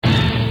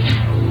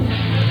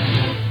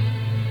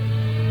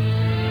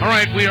All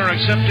right, we are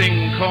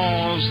accepting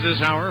calls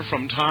this hour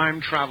from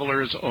time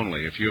travelers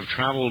only. If you have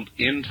traveled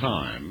in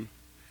time,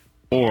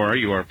 or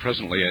you are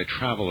presently a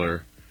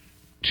traveler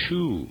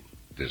to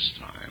this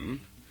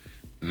time,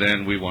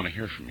 then we want to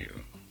hear from you.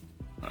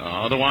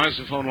 Otherwise,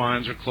 the phone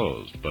lines are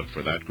closed, but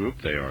for that group,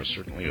 they are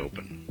certainly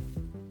open.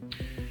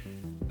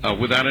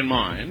 With that in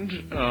mind,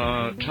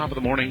 top of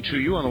the morning to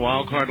you on the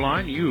wild card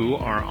line. You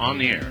are on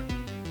the air.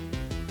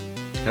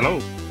 Hello.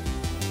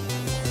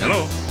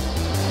 Hello.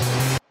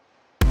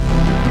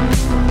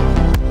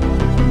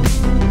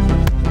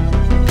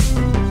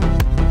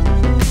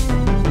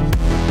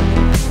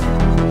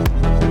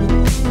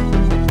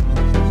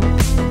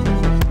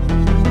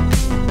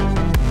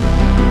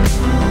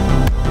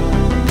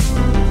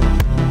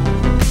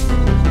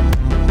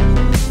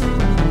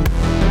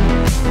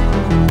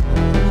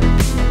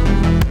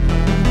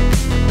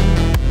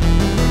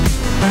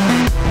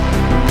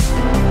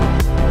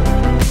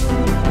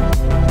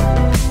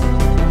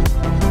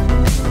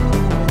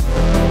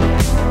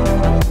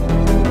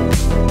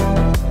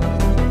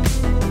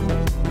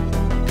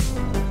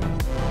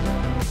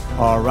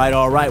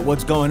 All right.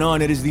 What's going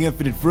on? It is the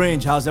Infinite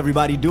Fringe. How's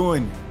everybody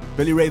doing?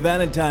 Billy Ray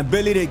Valentine,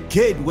 Billy the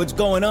Kid. What's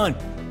going on?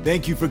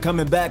 Thank you for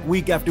coming back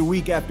week after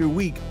week after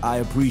week. I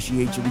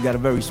appreciate you. We got a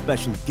very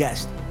special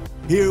guest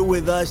here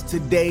with us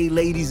today,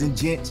 ladies and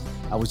gents.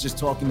 I was just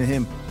talking to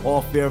him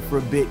off air for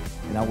a bit,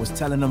 and I was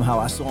telling him how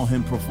I saw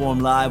him perform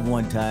live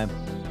one time,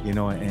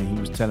 and he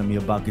was telling me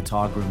about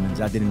guitar gremlins.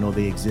 I didn't know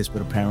they exist,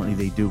 but apparently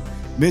they do.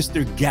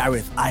 Mr.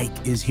 Gareth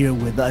Icke is here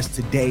with us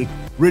today,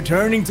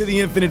 returning to the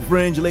Infinite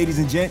Fringe, ladies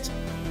and gents.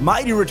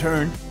 Mighty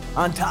return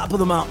on top of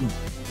the mountain.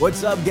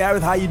 What's up,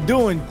 Gareth? How you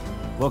doing?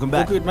 Welcome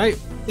back. All good, mate.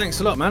 Thanks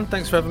a lot, man.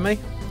 Thanks for having me.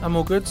 I'm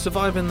all good.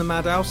 Surviving the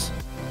madhouse.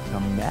 The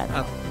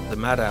madhouse? The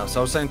madhouse.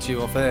 I was saying to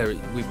you off air,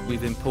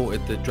 we've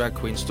imported the drag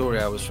queen story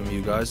hours from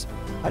you guys.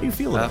 How do you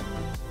feel about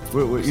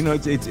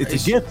it? It's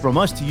a gift from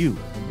us to you.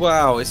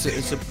 Wow,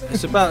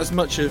 it's about as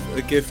much of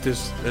a gift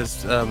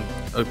as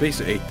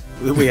obesity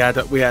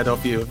that we had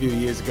off you a few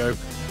years ago.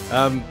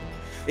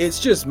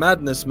 It's just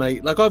madness,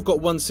 mate. Like, I've got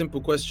one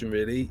simple question,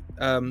 really,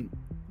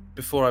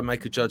 before I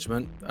make a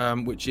judgment,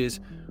 which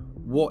is,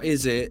 what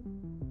is it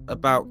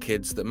about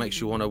kids that makes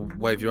you want to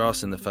wave your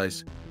ass in the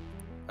face?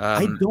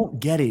 I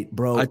don't get it,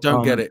 bro. I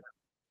don't get it.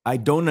 I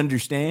don't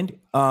understand.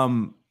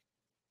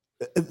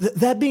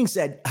 That being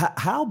said,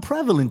 how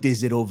prevalent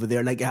is it over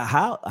there? Like,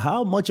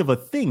 how much of a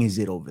thing is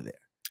it over there?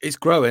 It's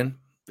growing,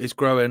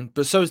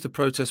 but so is the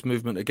protest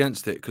movement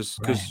against it, because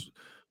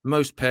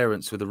most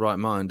parents with the right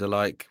mind are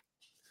like,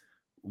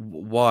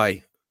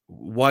 why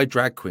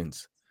drag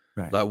queens?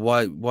 Right. Like,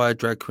 why are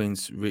drag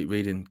queens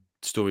reading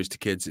stories to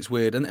kids? It's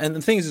weird. And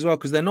the thing is as well,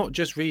 because they're not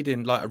just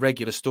reading like a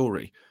regular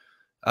story.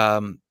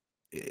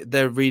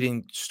 They're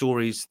reading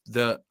stories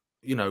that,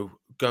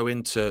 go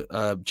into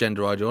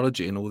gender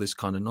ideology and all this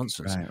kind of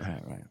nonsense.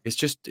 Right. It's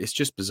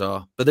just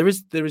bizarre. But there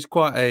is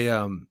quite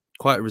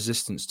a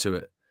resistance to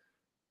it,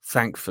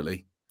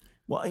 thankfully.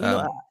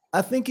 Well,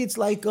 I think it's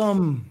like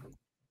a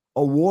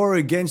war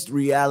against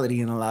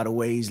reality in a lot of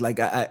ways. Like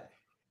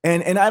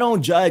And I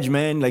don't judge,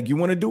 man. Like, you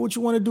want to do what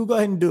you want to do, go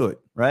ahead and do it,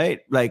 right?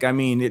 Like, I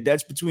mean,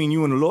 that's between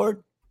you and the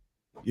Lord.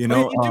 You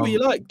do what you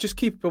like. Just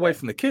keep away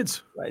from the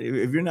kids. Right?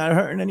 If you're not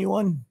hurting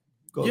anyone,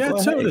 go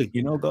totally.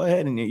 ahead. Go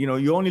ahead and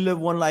you only live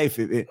one life.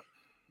 If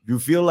you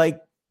feel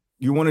like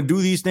you want to do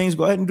these things,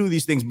 go ahead and do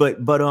these things. But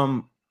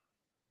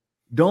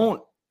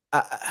don't.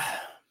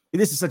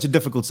 This is such a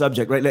difficult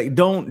subject, right? Like,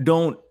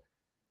 don't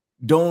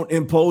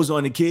impose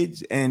on the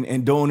kids,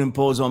 and don't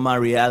impose on my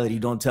reality.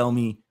 Don't tell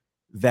me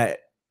that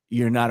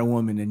you're not a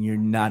woman and you're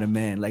not a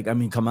man. Like, I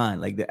mean, come on.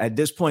 Like, at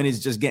this point, it's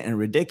just getting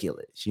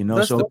ridiculous,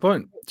 That's the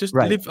point. Just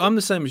live. I'm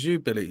the same as you,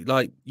 Billy.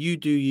 Like, you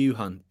do you,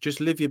 hun.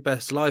 Just live your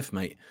best life,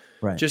 mate.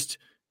 Right. Just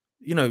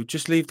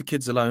leave the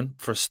kids alone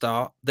for a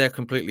start. They're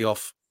completely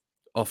off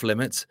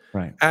limits.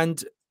 Right.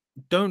 And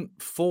don't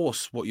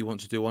force what you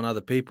want to do on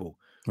other people.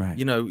 Right.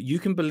 You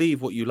can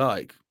believe what you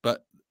like,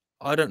 but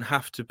I don't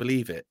have to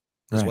believe it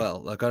as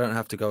well. Like, I don't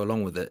have to go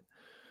along with it.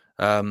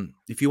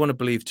 If you want to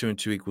believe 2 and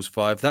 2 equals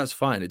 5, that's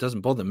fine. It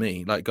doesn't bother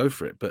me. Like, go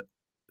for it, but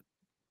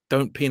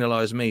don't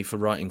penalize me for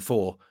writing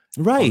 4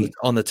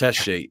 on the test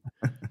sheet.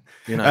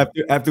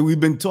 After we've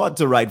been taught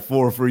to write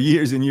 4 for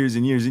years and years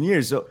and years and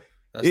years. So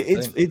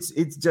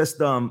it's just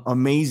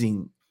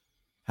amazing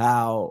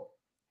how,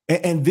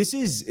 and this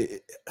is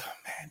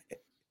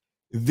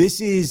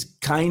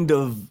kind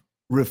of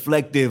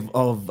reflective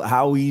of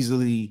how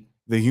easily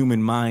the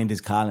human mind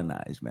is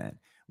colonized, man.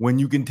 When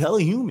you can tell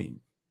a human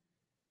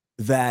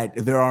that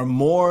there are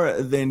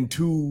more than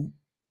 2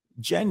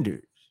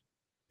 genders,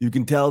 you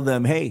can tell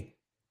them, hey,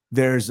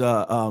 there's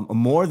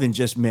more than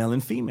just male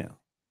and female.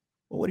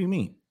 Well, what do you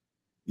mean?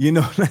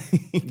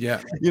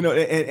 Yeah.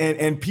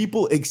 And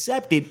people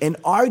accept it and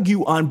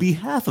argue on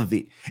behalf of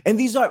it. And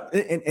these are,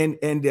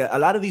 and a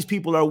lot of these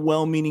people are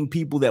well-meaning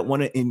people that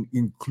want to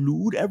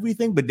include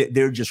everything, but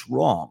they're just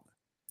wrong.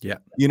 Yeah.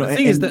 The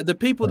thing is that the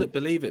people that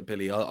believe it,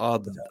 Billy,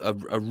 are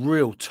a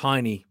real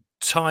tiny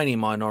tiny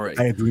minority.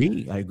 I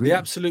agree. The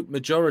absolute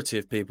majority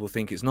of people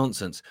think it's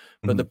nonsense.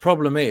 But Mhm. the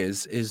problem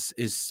is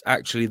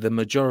actually the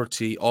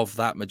majority of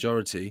that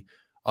majority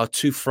are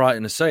too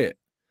frightened to say it.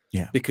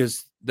 Yeah.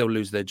 Because they'll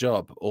lose their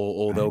job,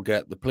 or Right. they'll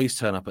get the police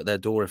turn up at their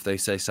door if they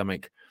say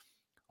something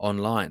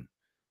online.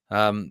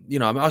 You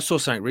know, I mean, I saw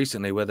something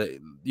recently where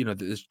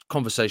there's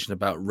conversation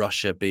about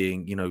Russia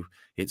being, you know,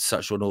 it's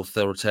such an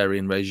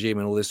authoritarian regime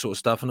and all this sort of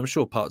stuff, and I'm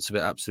sure parts of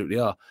it absolutely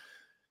are.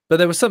 But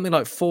there was something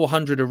like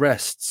 400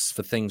 arrests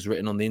for things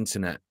written on the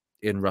internet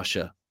in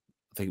Russia.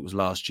 I think it was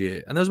last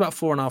year, and there was about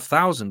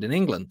 4,500 in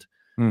England.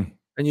 Mm.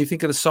 And you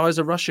think of the size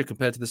of Russia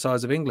compared to the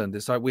size of England.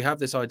 It's like we have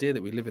this idea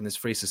that we live in this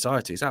free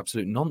society. It's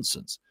absolute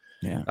nonsense.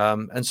 Yeah.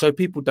 And so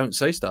people don't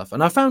say stuff.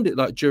 And I found it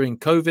like during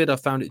COVID, I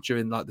found it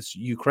during like this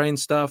Ukraine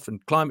stuff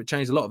and climate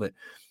change, a lot of it,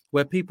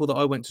 where people that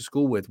I went to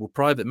school with will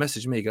private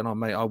message me going, "Oh,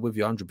 mate, I'm with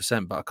you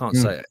 100%, but I can't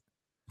say it.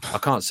 I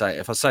can't say it.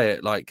 If I say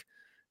it, like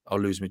I'll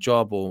lose my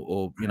job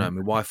or you know,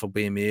 my wife will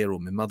be in my ear or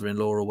my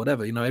mother-in-law or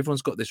whatever. You know,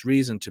 everyone's got this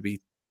reason to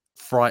be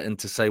frightened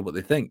to say what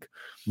they think.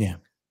 Yeah.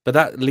 But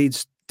that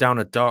leads down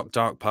a dark,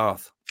 dark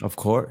path. Of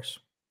course.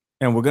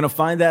 And we're going to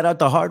find that out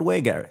the hard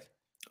way, Gareth.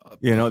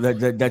 You know,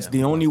 that's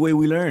the only way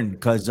we learn,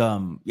 because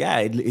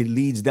it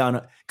leads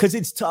down, because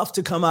it's tough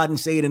to come out and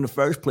say it in the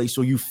first place.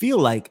 So you feel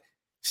like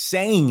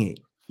saying it,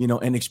 you know,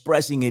 and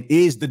expressing it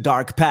is the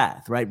dark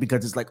path, right?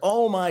 Because it's like,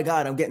 oh my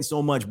God, I'm getting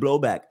so much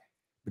blowback.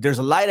 But there's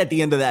a light at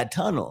the end of that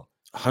tunnel.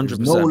 100%. There's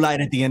no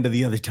light at the end of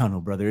the other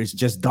tunnel, brother. It's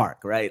just dark,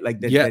 right? Like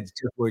that's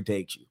just where it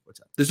takes you.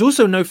 What's up? There's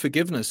also no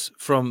forgiveness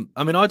from,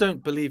 I mean, I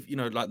don't believe, you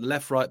know, like the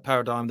left-right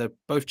paradigm, they're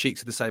both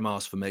cheeks of the same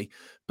arse for me.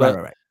 But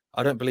Right.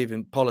 I don't believe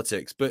in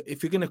politics. But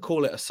if you're going to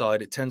call it a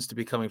side, it tends to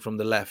be coming from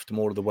the left,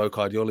 more of the woke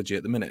ideology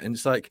at the minute. And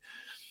it's like,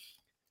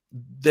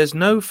 there's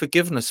no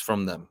forgiveness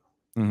from them.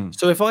 Mm-hmm.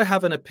 So if I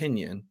have an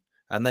opinion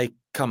and they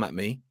come at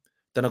me,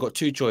 then I've got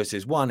two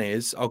choices. One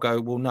is I'll go,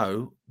 well,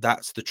 no,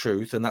 that's the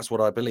truth and that's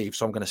what I believe.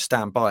 So I'm going to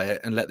stand by it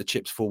and let the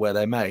chips fall where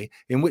they may.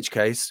 In which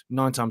case,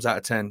 9 times out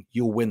of 10,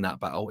 you'll win that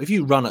battle. If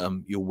you run at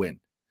them, you'll win.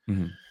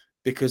 Mm-hmm.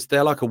 Because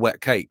they're like a wet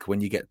cake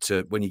when you get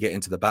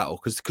into the battle,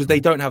 because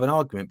they don't have an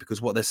argument,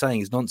 because what they're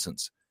saying is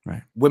nonsense.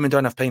 Right. Women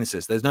don't have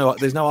penises. There's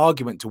no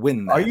argument to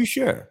win there. Are you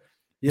sure?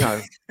 You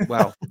know,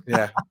 well,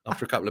 yeah,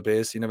 after a couple of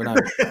beers, you never know.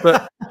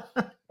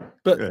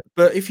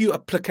 But if you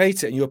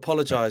placate it and you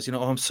apologize, you know,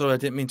 oh, I'm sorry, I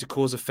didn't mean to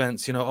cause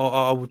offense, you know,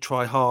 I will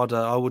try harder,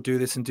 I will do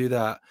this and do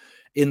that,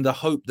 in the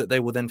hope that they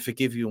will then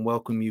forgive you and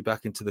welcome you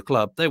back into the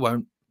club. They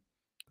won't.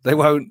 They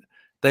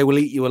will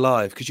eat you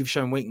alive because you've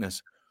shown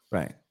weakness.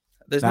 Right.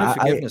 There's no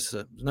forgiveness.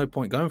 There's no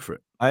point going for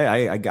it.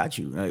 I got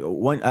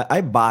you.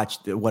 I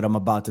botched what I'm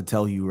about to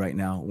tell you right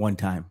now one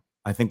time.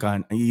 I think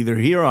on either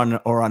here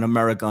or on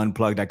America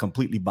Unplugged, I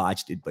completely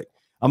botched it, but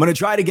I'm going to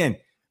try it again,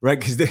 right?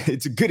 Because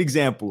it's a good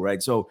example,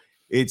 right? So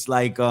it's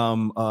like,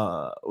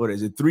 what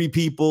is it? 3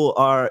 people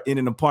are in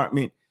an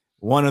apartment.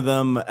 One of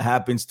them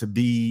happens to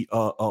be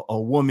a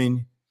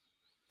woman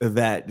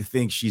that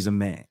thinks she's a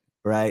man,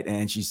 right?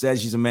 And she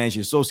says she's a man.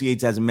 She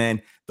associates as a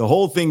man. The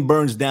whole thing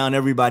burns down.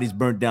 Everybody's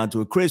burnt down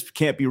to a crisp.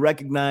 Can't be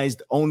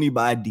recognized only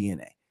by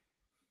DNA.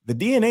 The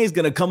DNA is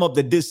going to come up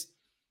that this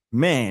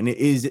man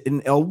is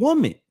a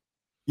woman.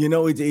 You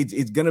know,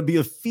 it's going to be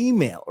a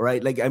female,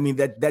 right? Like, I mean,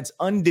 that's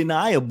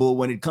undeniable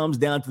when it comes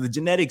down to the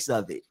genetics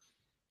of it.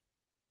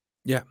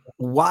 Yeah.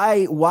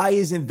 Why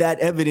isn't that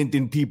evident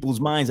in people's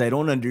minds? I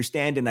don't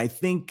understand. And I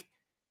think,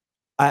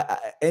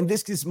 and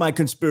this is my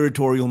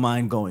conspiratorial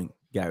mind going,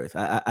 Gareth.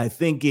 I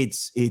think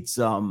it's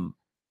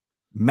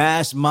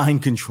mass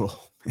mind control.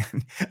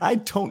 I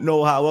don't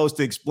know how else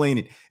to explain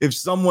it. If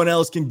someone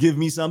else can give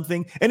me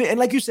something, and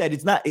like you said,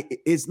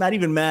 it's not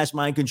even mass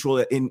mind control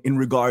in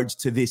regards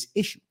to this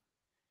issue,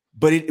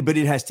 but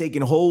it has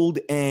taken hold,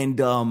 and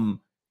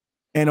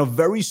a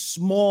very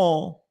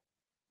small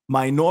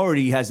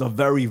minority has a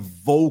very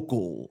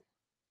vocal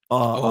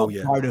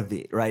part of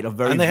it, right?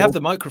 And they have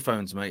the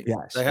microphones, mate.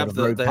 Yes, they have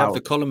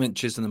the column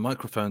inches and the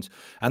microphones.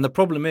 And the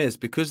problem is,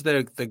 because they're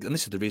and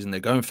this is the reason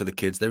they're going for the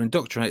kids. They're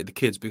indoctrinated the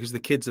kids because the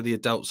kids are the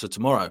adults of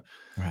tomorrow.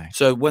 Right.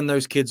 So when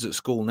those kids at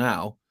school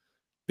now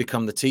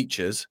become the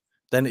teachers,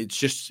 then it's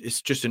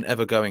just an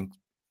ever going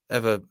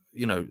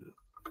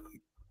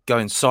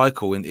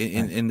cycle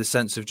in the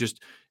sense of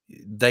just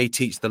they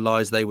teach the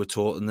lies they were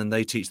taught, and then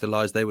they teach the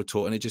lies they were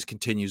taught, and it just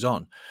continues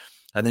on.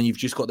 And then you've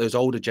just got those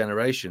older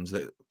generations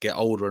that get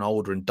older and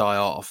older and die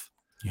off,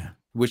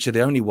 which are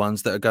the only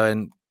ones that are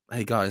going,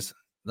 hey, guys,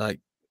 like,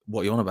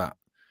 what are you on about?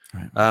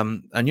 Right.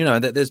 And, you know,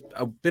 there's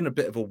been a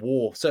bit of a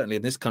war, certainly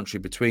in this country,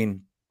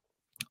 between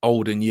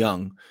old and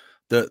young,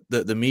 that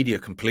the media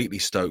completely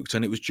stoked.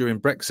 And it was during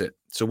Brexit.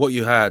 So what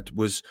you had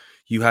was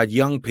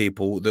young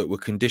people that were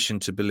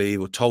conditioned to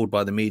believe, or told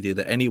by the media,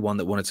 that anyone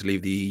that wanted to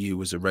leave the EU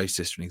was a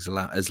racist and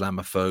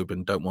Islamophobe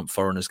and don't want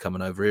foreigners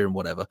coming over here and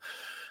whatever.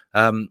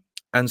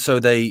 And so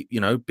they, you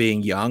know,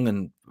 being young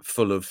and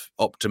full of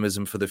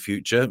optimism for the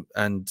future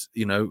and,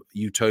 you know,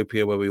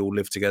 utopia where we all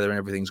live together and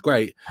everything's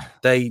great,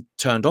 they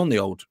turned on the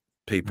old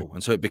people.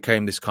 And so it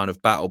became this kind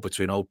of battle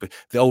between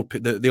the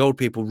old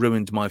people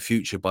ruined my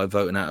future by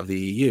voting out of the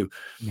EU.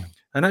 Yeah.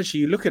 And actually,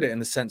 you look at it in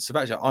the sense of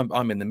actually,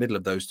 I'm in the middle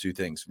of those two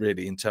things,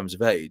 really, in terms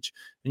of age.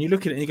 And you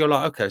look at it and you go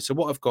like, okay, so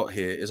what I've got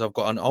here is I've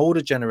got an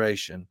older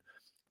generation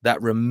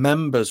that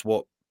remembers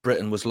what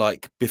Britain was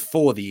like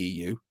before the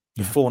EU,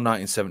 before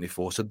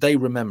 1974. So they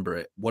remember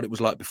it, what it was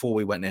like before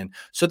we went in.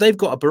 So they've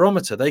got a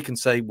barometer. They can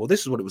say, well,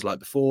 this is what it was like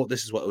before.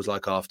 This is what it was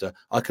like after.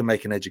 I can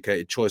make an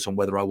educated choice on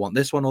whether I want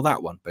this one or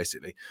that one,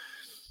 basically.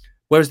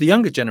 Whereas the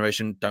younger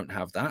generation don't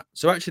have that.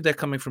 So actually, they're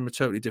coming from a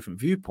totally different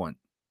viewpoint.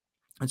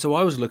 And so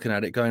I was looking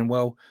at it going,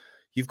 well,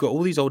 you've got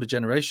all these older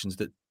generations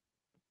that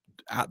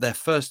at their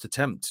first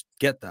attempt,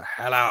 get the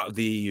hell out of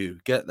the EU,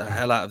 get the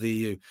hell out of the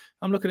EU.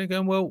 I'm looking at it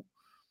going, well,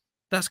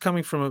 that's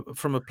coming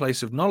from a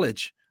place of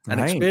knowledge and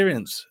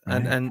experience.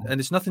 And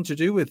it's nothing to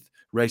do with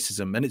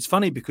racism. And it's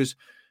funny because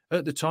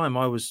at the time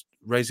I was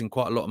raising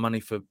quite a lot of money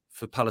for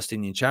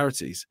Palestinian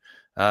charities.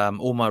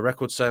 All my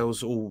record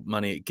sales, all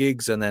money at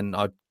gigs. And then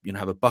I'd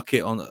have a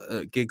bucket on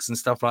gigs and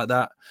stuff like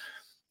that.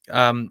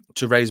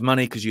 To raise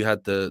money because you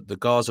had the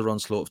Gaza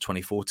onslaught of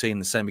 2014,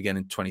 the same again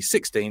in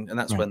 2016, and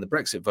that's when the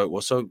Brexit vote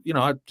was. So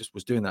I just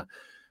was doing that,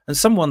 and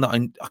someone that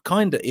I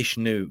kind of ish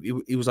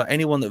knew, he was like,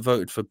 anyone that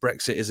voted for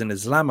Brexit is an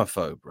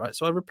Islamophobe, right?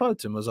 So I replied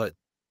to him, I was like,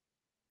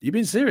 "You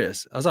being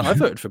serious?" I was like, "I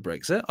voted for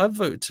Brexit. I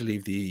voted to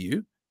leave the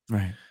EU."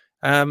 Right.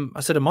 I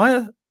said, "Am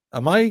I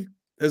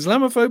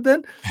Islamophobe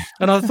then?"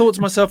 And I thought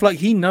to myself, like,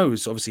 he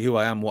knows obviously who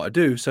I am, what I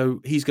do, so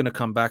he's going to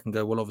come back and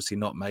go, "Well, obviously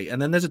not, mate."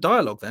 And then there's a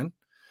dialogue then.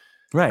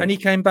 Right. And he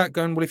came back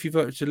going, well, if you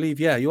voted to leave,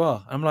 yeah, you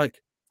are. I'm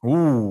like,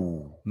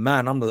 ooh,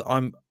 man,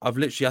 I've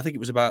literally, I think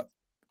it was about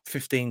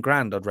 15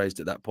 grand I'd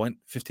raised at that point,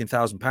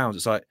 £15,000.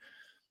 It's like,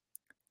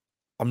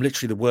 I'm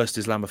literally the worst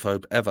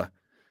Islamophobe ever.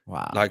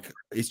 Wow. Like,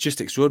 it's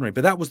just extraordinary.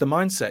 But that was the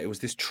mindset. It was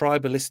this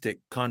tribalistic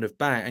kind of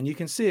bang. And you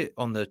can see it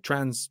on the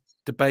trans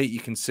debate.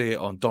 You can see it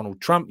on Donald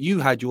Trump. You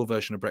had your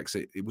version of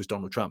Brexit. It was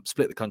Donald Trump,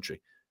 split the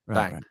country,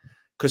 bang.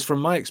 Because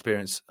from my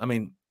experience, I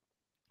mean,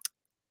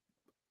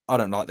 I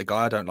don't like the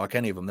guy. I don't like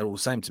any of them. They're all the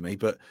same to me.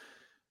 But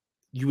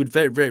you would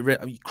very,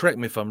 very, correct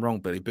me if I'm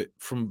wrong, Billy, but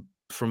from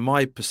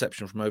my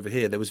perception from over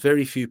here, there was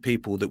very few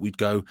people that would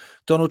go,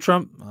 Donald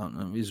Trump, I don't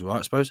know, he's right,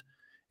 I suppose.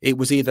 It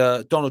was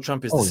either Donald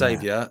Trump is the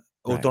savior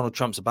or Donald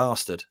Trump's a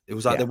bastard. It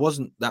was like there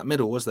wasn't that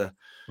middle, was there?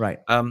 Right.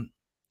 And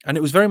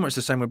it was very much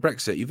the same with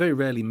Brexit. You very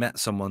rarely met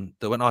someone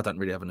that went, I don't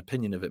really have an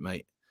opinion of it,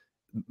 mate.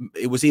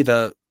 It was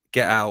either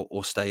get out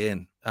or stay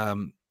in.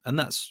 And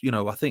that's,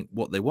 I think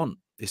what they want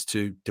is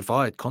to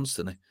divide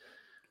constantly.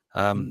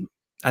 And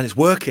it's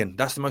working.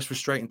 That's the most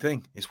frustrating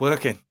thing. It's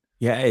working.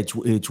 Yeah,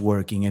 it's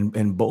working.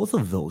 And both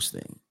of those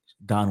things,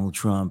 Donald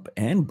Trump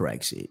and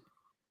Brexit,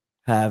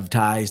 have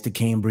ties to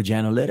Cambridge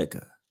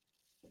Analytica.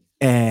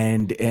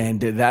 And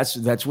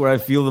that's where I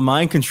feel the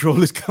mind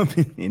control is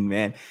coming in,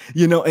 man.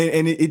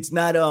 And it's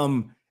not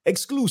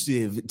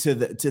exclusive to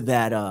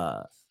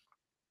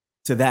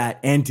that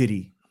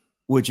entity,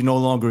 which no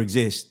longer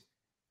exists,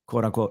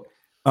 quote unquote.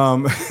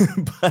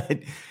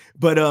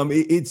 But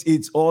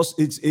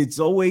it's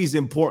always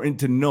important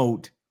to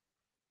note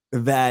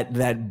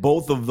that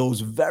both of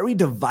those very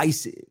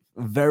divisive,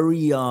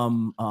 very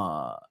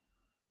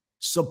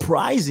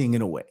surprising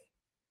in a way.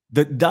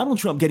 That Donald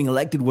Trump getting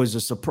elected was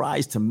a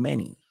surprise to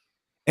many,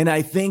 and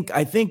I think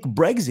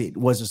Brexit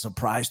was a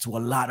surprise to a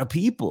lot of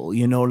people.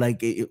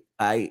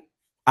 I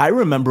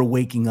remember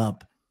waking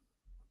up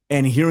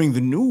and hearing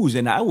the news,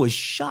 and I was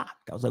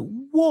shocked. I was like,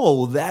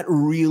 "Whoa, that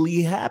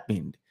really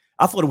happened!"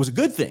 I thought it was a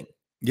good thing.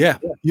 Yeah.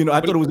 I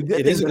thought it was a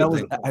good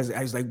thing. I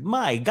was like,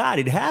 my God,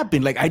 it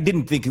happened. Like, I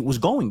didn't think it was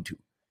going to.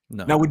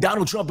 No. Now, with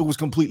Donald Trump, it was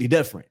completely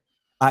different.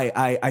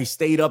 I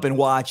stayed up and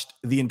watched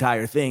the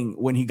entire thing.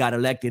 When he got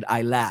elected,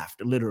 I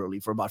laughed literally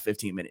for about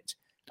 15 minutes.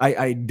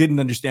 I didn't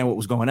understand what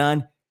was going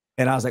on.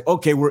 And I was like,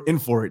 okay, we're in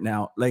for it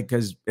now.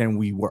 And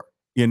we were,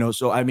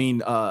 so I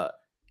mean,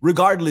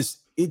 regardless,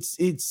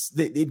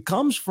 it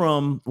comes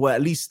from, well,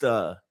 at least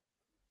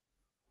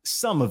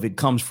some of it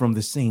comes from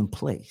the same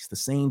place, the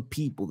same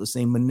people, the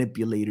same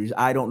manipulators.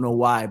 I don't know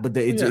why, but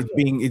it's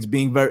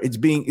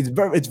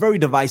very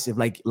divisive.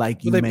 Like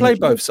you they play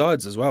both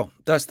sides as well.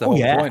 That's the whole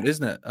point,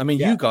 isn't it? I mean,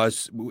 you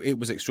guys, it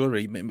was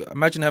extraordinary.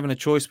 Imagine having a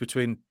choice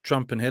between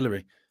Trump and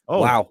Hillary.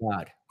 Oh, wow,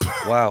 God.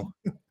 Wow.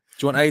 Do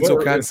you want AIDS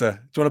or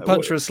cancer? Do you want a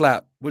punch or a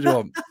slap? What do you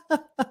want?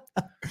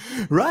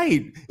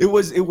 Right. It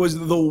was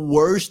the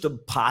worst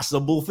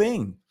possible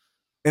thing,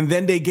 and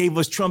then they gave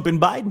us Trump and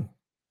Biden.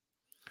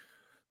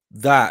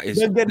 That is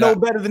no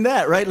better than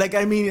that, right? Like,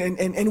 I mean,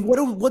 and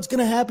what's going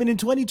to happen in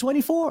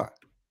 2024?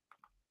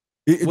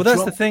 Well,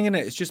 that's the thing, isn't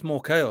it? It's just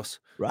more chaos,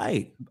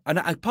 right?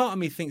 And part of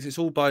me thinks it's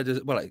all by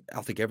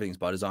I think everything's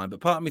by design, but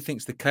part of me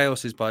thinks the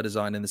chaos is by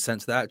design in the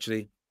sense that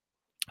actually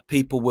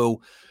people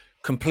will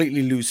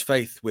completely lose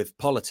faith with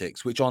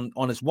politics, which on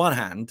its one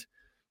hand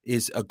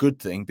is a good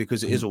thing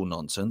because it is all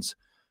nonsense.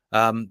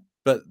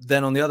 But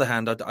then on the other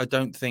hand, I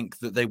don't think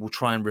that they will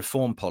try and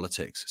reform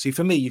politics. See,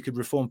 for me, you could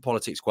reform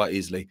politics quite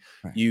easily.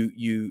 Right.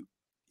 You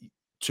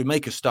to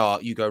make a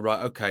start, you go,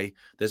 right, okay,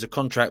 there's a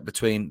contract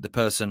between the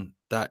person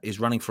that is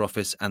running for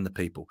office and the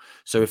people.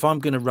 So if I'm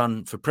going to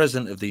run for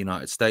president of the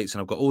United States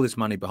and I've got all this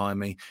money behind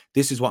me,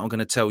 this is what I'm going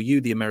to tell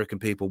you, the American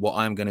people, what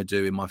I'm going to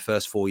do in my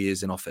first 4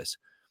 years in office.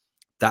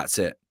 That's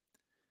it.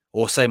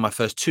 Or say my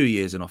first 2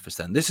 years in office,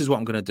 then this is what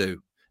I'm going to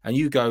do. And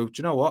you go, do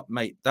you know what,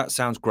 mate? That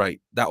sounds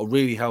great. That will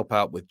really help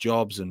out with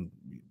jobs and,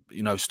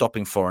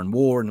 stopping foreign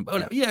war. And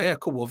yeah,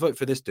 cool. We'll vote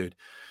for this dude.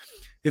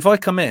 If I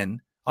come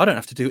in, I don't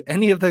have to do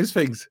any of those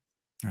things.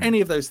 Right.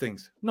 Any of those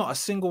things. Not a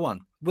single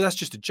one. Well, that's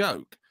just a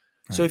joke.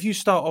 Right. So if you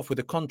start off with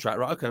a contract,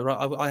 right? Okay,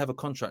 right. I have a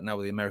contract now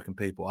with the American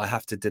people. I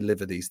have to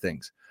deliver these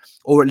things,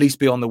 or at least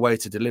be on the way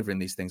to delivering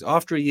these things.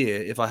 After a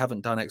year, if I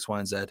haven't done X, Y,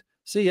 and Z,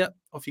 see ya.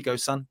 Off you go,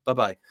 son.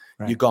 Bye-bye.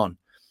 Right. You're gone.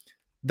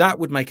 That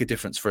would make a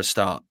difference for a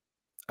start.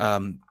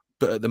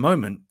 But at the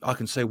moment, I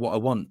can say what I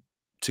want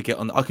to get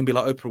on. I can be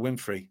like Oprah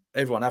Winfrey.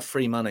 Everyone have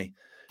free money.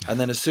 And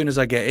then as soon as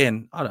I get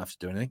in, I don't have to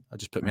do anything. I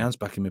just put my hands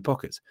back in my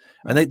pockets.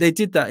 And they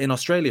did that in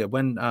Australia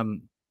when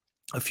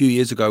a few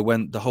years ago,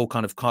 when the whole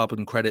kind of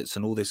carbon credits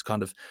and all this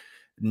kind of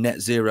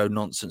net zero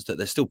nonsense that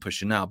they're still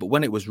pushing now. But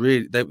when it was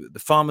really, the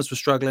farmers were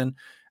struggling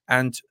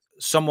and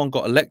someone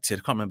got elected.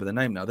 I can't remember the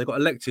name now. They got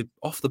elected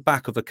off the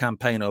back of a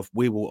campaign of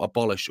we will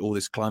abolish all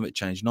this climate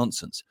change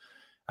nonsense.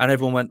 And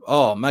everyone went,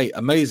 oh, mate,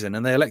 amazing.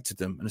 And they elected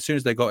them. And as soon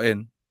as they got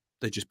in,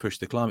 they just pushed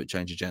the climate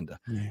change agenda.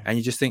 Yeah. And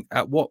you just think,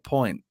 at what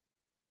point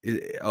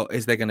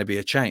is there going to be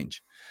a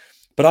change?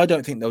 But I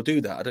don't think they'll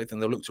do that. I don't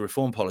think they'll look to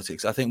reform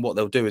politics. I think what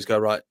they'll do is go,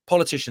 right,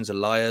 politicians are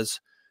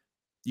liars.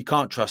 You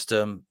can't trust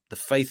them. The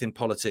faith in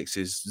politics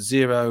is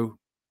zero.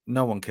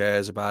 No one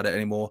cares about it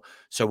anymore.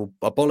 So we'll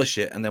abolish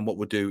it. And then what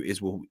we'll do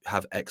is we'll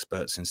have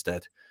experts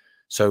instead.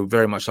 So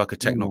very much like a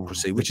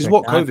technocracy, which is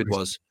what COVID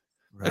was.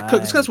 Right.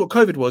 That's what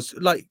COVID was.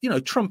 Like,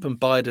 Trump and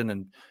Biden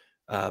and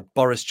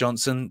Boris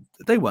Johnson,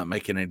 they weren't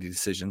making any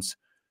decisions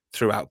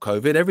throughout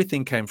COVID.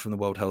 Everything came from the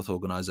World Health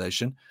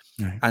Organization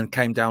and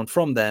came down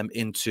from them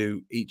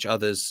into each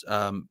other's,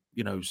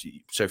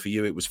 so for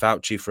you, it was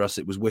Fauci. For us,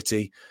 it was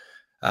Whitty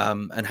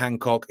and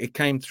Hancock. It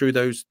came through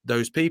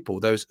those people,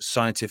 those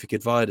scientific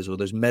advisors or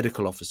those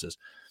medical officers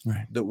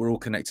that were all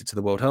connected to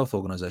the World Health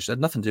Organization. It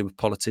had nothing to do with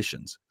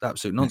politicians.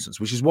 Absolute nonsense,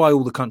 which is why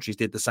all the countries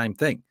did the same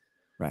thing.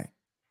 Right.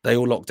 They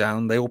all locked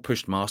down, they all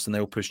pushed masks, and they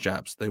all pushed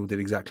jabs. They all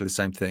did exactly the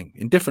same thing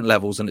in different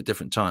levels and at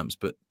different times,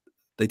 but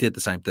they did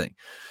the same thing.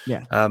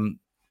 Yeah.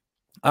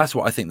 That's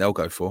what I think they'll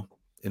go for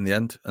in the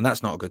end, and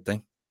that's not a good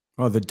thing.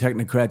 Well, the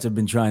technocrats have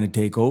been trying to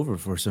take over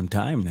for some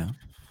time now.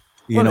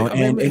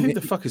 Who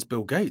the fuck is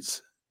Bill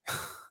Gates?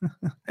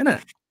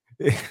 Isn't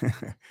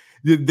it?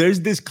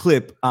 There's this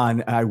clip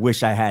on, I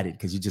wish I had it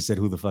because you just said,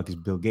 who the fuck is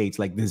Bill Gates?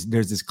 Like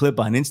there's this clip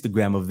on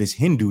Instagram of this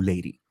Hindu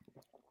lady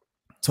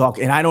talk,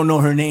 and I don't know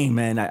her name,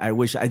 man. I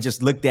wish I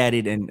just looked at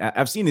it, and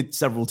I've seen it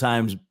several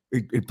times.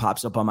 It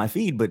pops up on my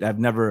feed, but I've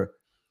never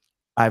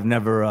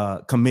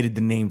committed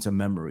the name to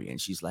memory. And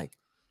she's like,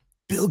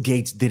 Bill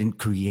Gates didn't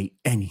create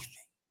anything.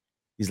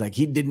 He's like,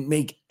 he didn't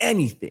make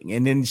anything.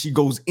 And then she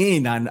goes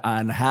in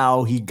on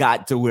how he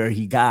got to where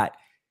he got.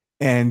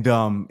 And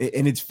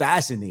it's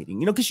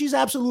fascinating, because she's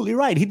absolutely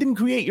right. He didn't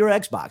create your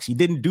Xbox. He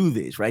didn't do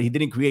this, right? He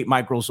didn't create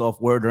Microsoft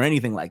Word or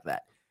anything like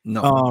that.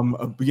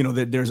 No.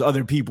 There's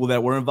other people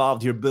that were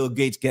involved here. Bill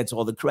Gates gets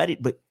all the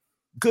credit, but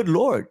good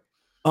Lord.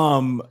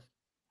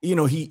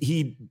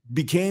 He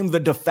became the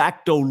de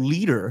facto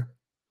leader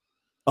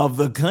of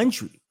the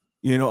country,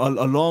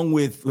 along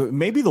with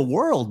maybe the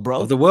world,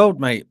 bro. Of the world,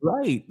 mate.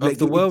 Right. Of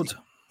the world.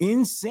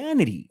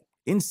 Insanity.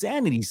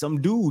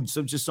 Some dude,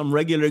 some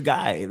regular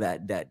guy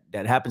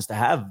that happens to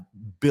have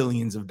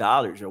billions of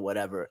dollars or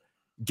whatever,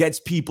 gets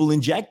people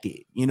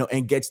injected,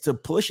 and gets to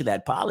push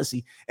that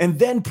policy and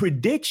then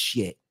predicts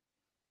shit.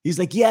 He's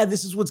like, yeah,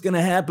 this is what's going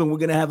to happen. We're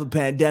going to have a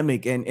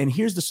pandemic. And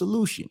here's the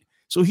solution.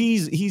 So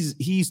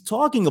he's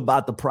talking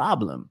about the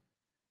problem,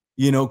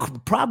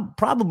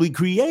 probably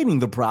creating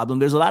the problem.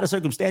 There's a lot of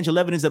circumstantial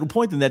evidence that will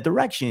point in that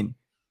direction.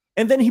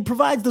 And then he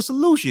provides the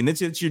solution.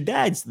 It's your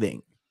dad's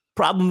thing.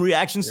 Problem,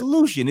 reaction,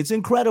 solution. It's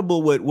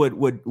incredible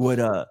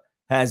what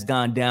has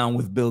gone down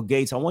with Bill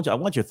Gates. I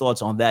want your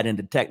thoughts on that and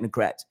the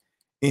technocrats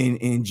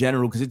in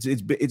general, because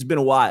it's been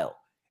a while.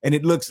 And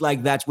it looks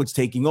like that's what's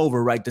taking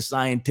over, right? The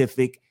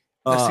scientific.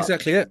 That's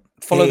exactly it.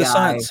 Follow the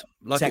science,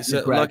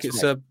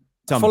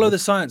 follow the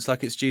science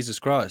like it's Jesus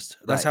Christ.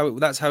 That's how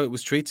it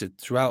was treated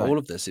throughout all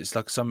of this. It's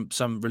like some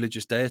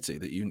religious deity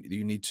that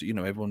you need to,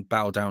 everyone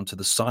bow down to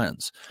the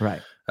science.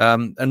 Right.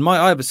 And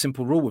I have a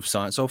simple rule with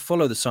science. I'll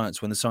follow the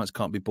science when the science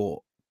can't be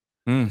bought.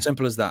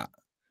 Simple as that.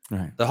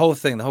 Right. The whole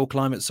thing, the whole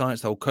climate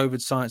science, the whole COVID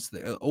science,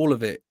 all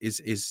of it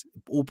is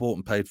all bought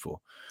and paid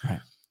for. Right.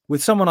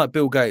 With someone like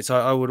Bill Gates,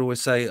 I would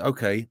always say,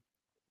 okay,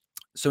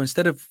 so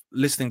instead of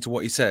listening to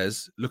what he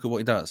says, look at what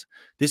he does.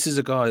 This is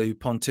a guy who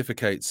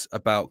pontificates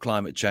about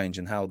climate change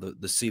and how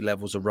the sea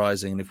levels are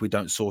rising. And if we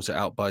don't sort it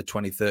out by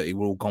 2030,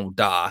 we're all going to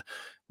die.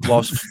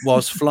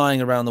 Whilst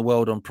flying around the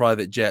world on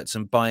private jets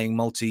and buying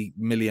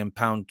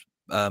multi-million-pound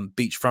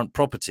beachfront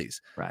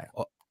properties. Right.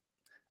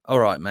 All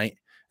right, mate.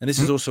 And this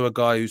is also a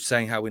guy who's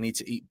saying how we need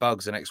to eat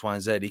bugs and X, Y,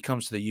 and Z. He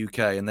comes to the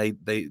UK and they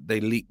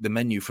leak the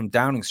menu from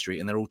Downing Street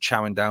and they're all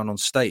chowing down on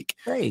steak.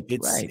 Right.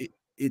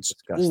 it's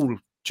Disgusting. all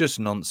just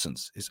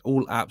nonsense. It's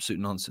all absolute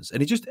nonsense.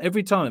 And it just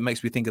every time it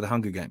makes me think of the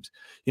Hunger Games.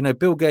 You know,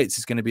 Bill Gates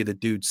is going to be the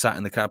dude sat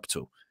in the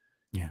Capitol.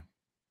 Yeah.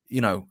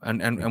 You know,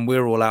 and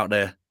we're all out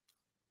there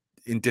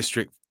in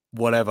district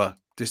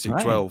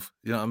 12.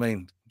 You know what I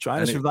mean?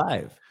 Trying to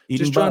survive.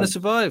 Just trying to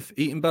survive,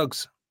 eating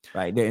bugs.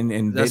 Right.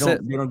 And they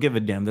don't give a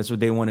damn. That's what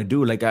they want to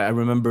do. Like I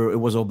remember it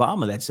was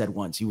Obama that said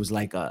once, he was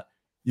like,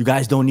 you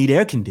guys don't need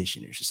air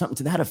conditioners or something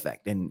to that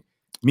effect. And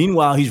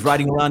meanwhile, he's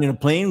riding around in a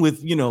plane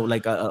with, you know,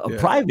 like a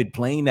private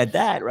plane at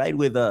that, right?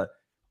 With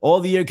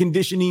all the air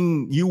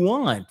conditioning you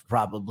want,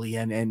 probably,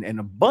 and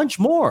a bunch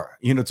more,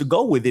 you know, to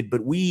go with it.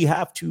 But we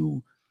have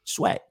to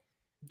sweat.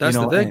 That's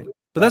the thing.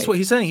 But that's what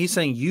he's saying. He's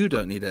saying you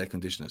don't need air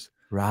conditioners.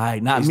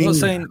 Right.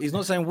 He's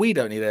not saying we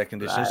don't need air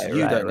conditioners.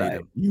 You don't need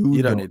them.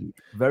 You don't need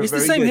them. It's the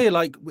same here.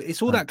 Like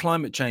it's all that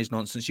climate change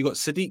nonsense. You got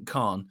Sadiq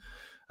Khan,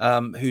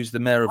 who's the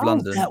mayor of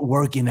London. How's that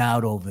working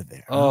out over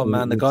there? Oh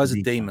man, the guy's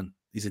a demon.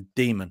 He's a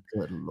demon.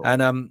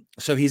 And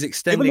so he's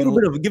extending.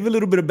 Give a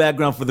little bit of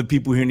background for the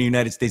people here in the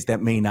United States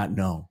that may not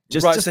know. So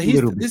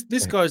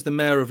this guy's the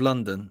mayor of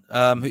London.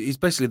 He's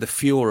basically the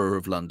Führer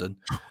of London,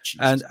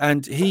 and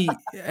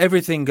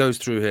everything goes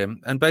through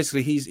him. And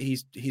basically,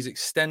 he's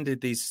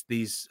extended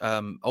these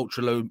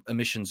ultra low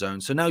emission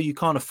zones. So now you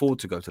can't afford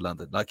to go to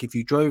London. Like if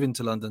you drove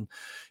into London,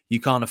 you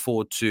can't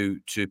afford to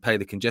pay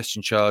the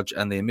congestion charge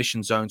and the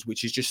emission zones,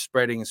 which is just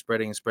spreading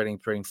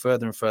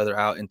further and further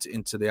out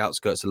into the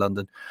outskirts of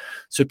London.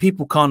 So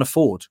people can't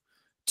afford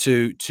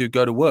to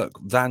go to work,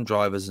 van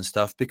drivers and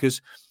stuff,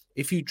 because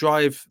if you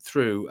drive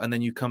through and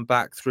then you come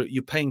back through,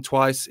 you're paying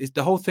twice.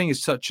 The whole thing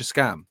is such a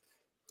scam.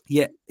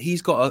 Yet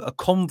he's got a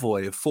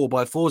convoy of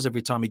 4x4s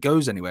every time he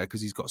goes anywhere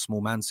because he's got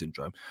small man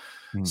syndrome.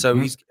 Mm-hmm. So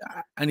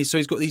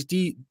he's got these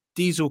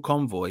diesel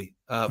convoy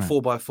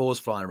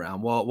 4x4s flying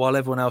around while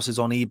everyone else is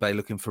on eBay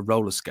looking for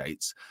roller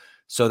skates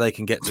so they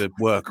can get to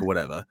work or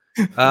whatever.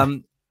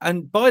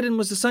 And Biden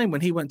was the same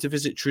when he went to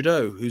visit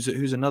Trudeau,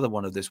 who's another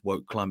one of this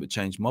woke climate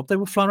change mob. They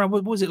were flying around.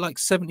 What was it, like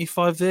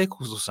 75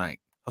 vehicles or something?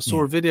 I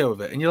saw a video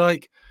of it, and you're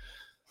like,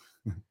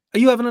 "Are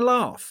you having a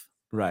laugh?"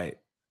 Right.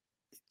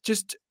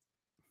 Just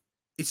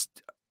it's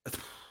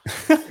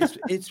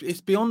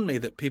beyond me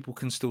that people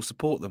can still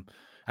support them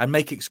and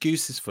make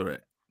excuses for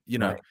it. You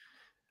know.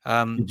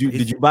 Right.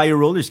 Did you buy your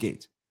roller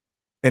skates?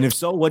 And if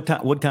so, what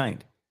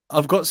kind?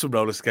 I've got some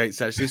roller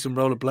skates actually, some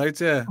roller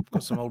blades. Yeah, I've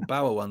got some old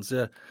Bauer ones.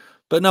 Yeah.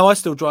 But no, I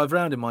still drive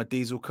around in my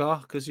diesel car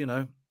because, you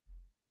know,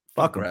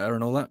 fuck Greta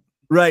and all that.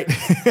 Right.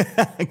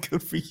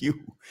 Good for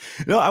you.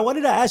 No, I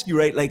wanted to ask you,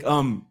 right? Like,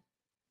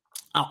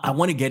 I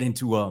want to get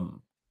into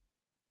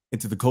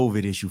the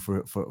COVID issue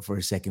for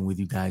a second with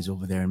you guys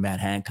over there in Matt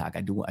Hancock.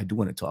 I do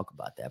want to talk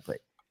about that,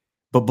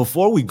 but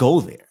before we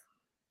go there,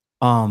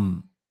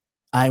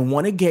 I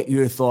want to get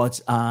your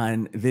thoughts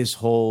on this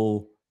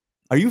whole.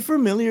 Are you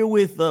familiar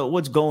with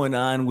what's going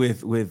on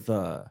with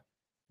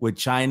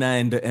China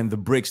and the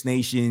BRICS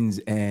nations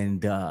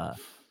and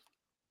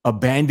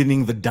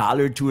abandoning the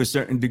dollar to a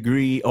certain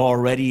degree?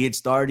 Already it's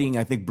starting.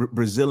 I think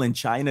Brazil and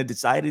China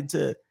decided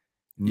to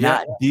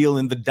not deal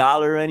in the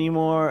dollar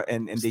anymore,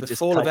 and they just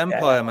fall of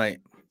empire,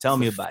 mate. Tell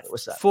me about it.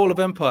 What's up? Fall of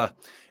empire.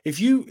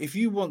 If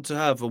you want to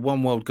have a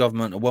one world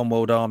government, a one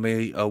world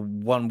army, a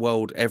one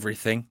world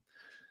everything,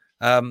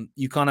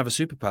 you can't have a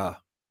superpower.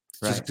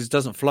 Just because it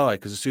doesn't fly,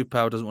 because a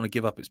superpower doesn't want to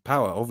give up its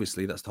power.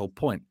 Obviously, that's the whole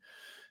point.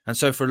 And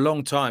so for a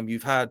long time,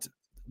 you've had,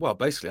 well,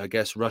 basically, I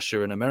guess,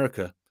 Russia and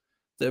America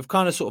that have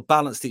kind of sort of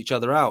balanced each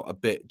other out a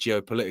bit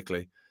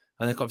geopolitically.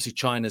 I think obviously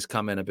China's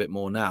come in a bit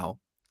more now,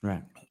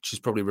 right? Which has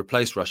probably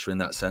replaced Russia in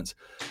that sense.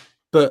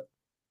 But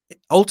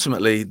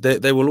ultimately,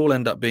 they will all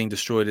end up being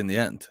destroyed in the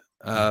end.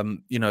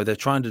 You know, they're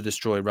trying to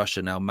destroy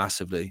Russia now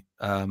massively.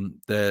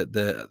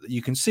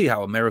 You can see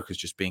how America's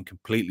just being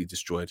completely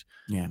destroyed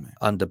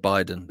under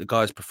Biden. The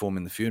guy's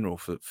performing the funeral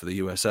for the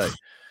USA.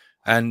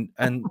 And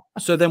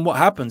so then what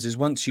happens is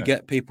once you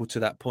get people to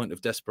that point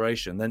of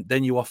desperation,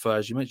 then you offer,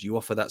 as you mentioned, you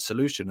offer that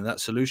solution. And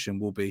that solution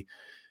will be,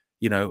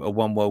 you know, a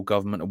one world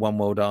government, a one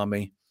world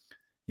army.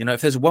 You know,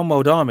 if there's a one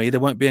world army, there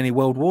won't be any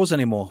world wars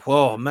anymore.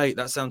 Whoa, mate,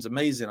 that sounds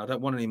amazing. I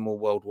don't want any more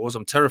world wars.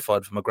 I'm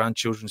terrified for my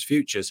grandchildren's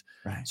futures.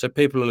 Right. So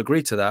people will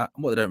agree to that.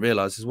 And what they don't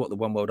realize is what the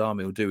one world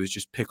army will do is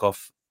just pick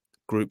off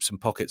groups and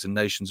pockets and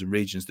nations and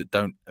regions that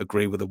don't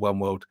agree with a one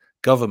world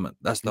government.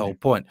 That's the whole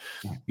point.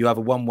 You have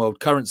a one world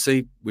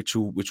currency, which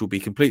will be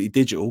completely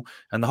digital.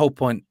 And the whole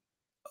point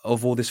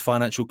of all this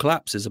financial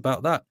collapse is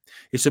about that.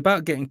 It's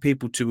about getting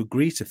people to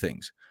agree to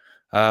things.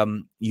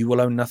 You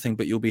will own nothing,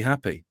 but you'll be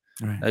happy.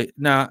 Right.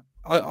 Now,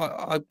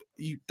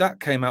 that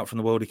came out from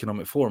the World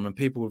Economic Forum, and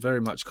people were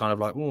very much kind of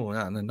like, "Oh,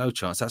 no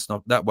chance.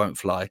 That won't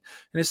fly."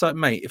 And it's like,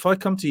 mate, if I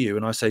come to you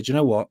and I say, "Do you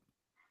know what?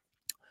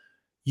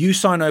 You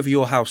sign over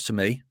your house to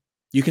me.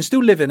 You can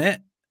still live in it,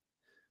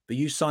 but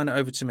you sign it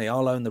over to me.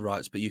 I'll own the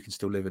rights, but you can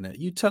still live in it."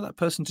 You tell that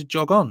person to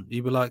jog on.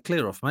 You be like,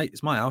 "Clear off, mate.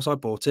 It's my house. I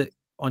bought it.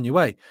 On your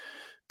way."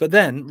 But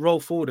then roll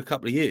forward a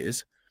couple of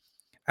years,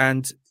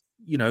 and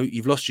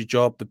you've lost your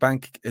job, the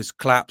bank has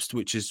collapsed,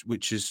 which is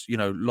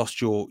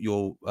lost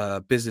your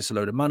business a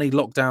load of money.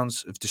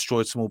 Lockdowns have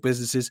destroyed small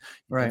businesses.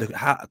 Right.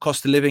 The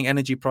cost of living,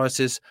 energy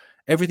prices,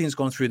 everything's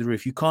gone through the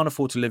roof. You can't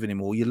afford to live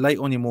anymore. You're late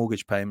on your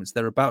mortgage payments.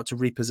 They're about to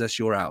repossess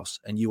your house,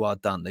 and you are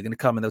done. They're going to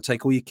come and they'll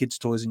take all your kids'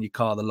 toys and your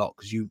car, the lot,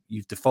 because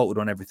you've defaulted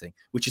on everything,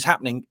 which is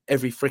happening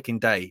every freaking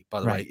day,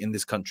 by the way, in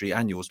this country,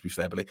 and yours, to be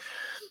fair, Billy.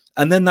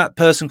 And then that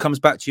person comes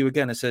back to you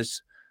again and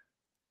says,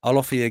 "I'll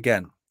offer you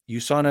again. You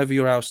sign over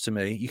your house to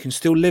me. You can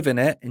still live in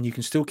it and you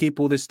can still keep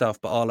all this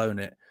stuff, but I'll own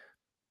it."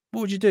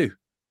 What would you do?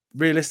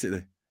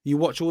 Realistically, you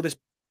watch all this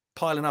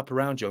piling up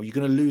around you. You're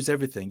going to lose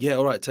everything. Yeah,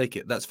 all right, take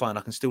it. That's fine.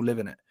 I can still live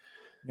in it.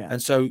 Yeah. And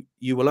so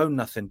you will own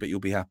nothing, but you'll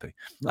be happy.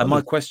 And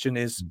my question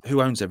is,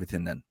 who owns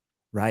everything then?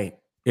 Right.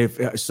 If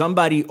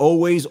somebody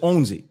always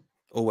owns it.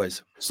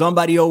 Always.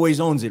 Somebody always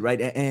owns it, right?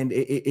 And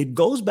it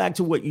goes back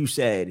to what you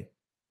said,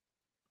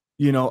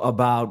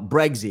 about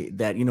Brexit,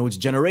 that, it's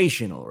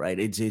generational, right?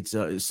 It's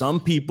some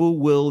people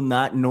will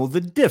not know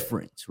the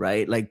difference,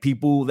 right? Like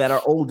people that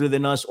are older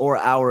than us or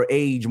our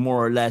age,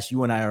 more or less.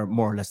 You and I are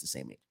more or less the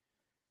same age.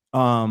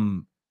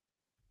 I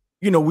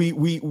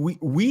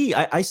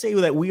say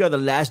that we are the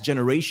last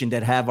generation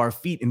that have our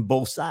feet in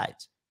both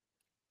sides.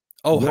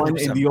 Oh, one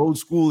 100%. in the old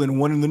school and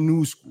one in the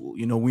new school.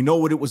 We know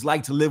what it was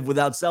like to live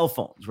without cell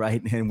phones,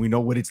 right? And we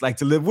know what it's like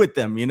to live with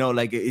them.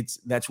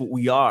 That's what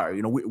we are.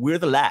 We're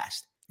the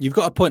last. You've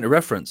got a point of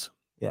reference.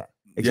 Yeah,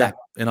 exactly.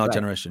 Yeah, in our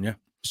generation, yeah.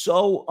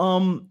 So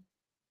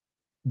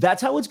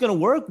that's how it's going to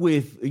work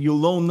with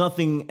you'll own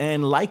nothing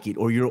and like it,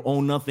 or you'll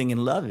own nothing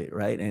and love it,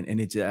 right?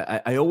 And it's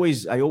I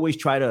always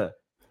try to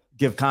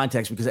give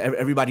context, because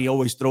everybody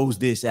always throws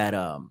this at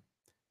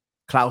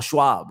Klaus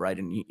Schwab, right?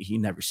 And he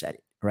never said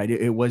it, right?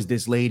 It was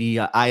this lady,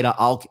 Ida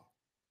Icke,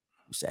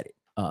 who said it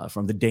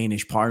from the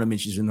Danish parliament.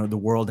 She's in the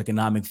World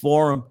Economic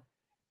Forum,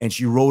 and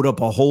she wrote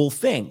up a whole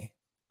thing.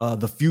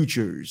 The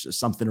futures,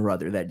 something or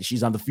other, that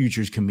she's on the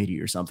futures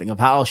committee or something, of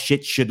how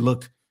shit should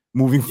look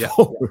moving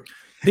forward.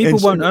 People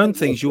won't own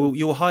things.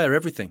 You'll hire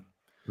everything.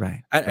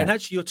 Right. And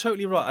actually, you're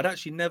totally right. I'd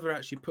actually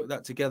never put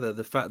that together.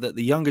 The fact that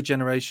the younger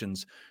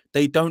generations,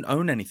 they don't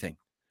own anything.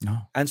 No.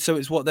 And so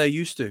it's what they're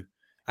used to.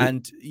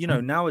 And,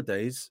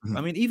 nowadays,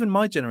 I mean, even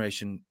my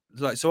generation,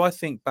 so I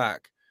think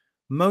back,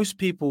 most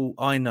people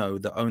I know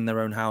that own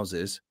their own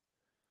houses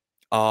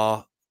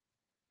are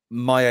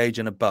my age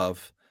and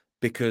above,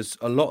 because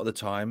a lot of the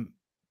time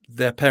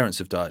their parents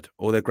have died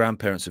or their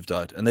grandparents have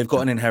died and they've got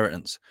an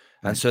inheritance.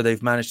 And so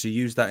they've managed to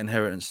use that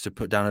inheritance to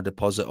put down a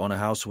deposit on a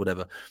house or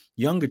whatever.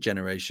 Younger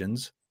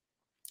generations.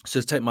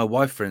 So take my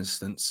wife, for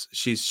instance,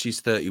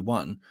 she's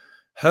 31.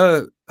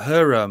 Her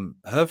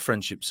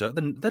friendship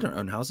circle, they don't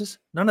own houses.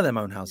 None of them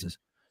own houses.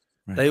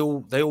 Right. They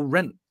all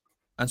rent.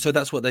 And so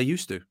that's what they're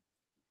used to.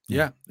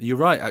 Yeah, you're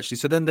right, actually.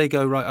 So then they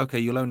go, right, okay,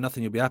 you'll own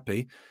nothing, you'll be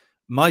happy.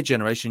 My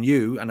generation,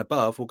 you and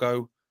above, will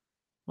go,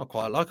 I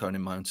quite like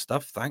owning my own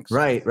stuff, thanks.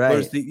 Right.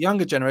 Whereas the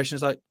younger generation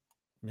is like,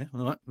 yeah,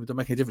 all right, it don't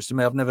make any difference to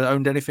me. I've never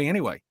owned anything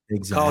anyway.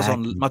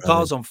 Exactly. My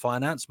car's on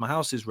finance. My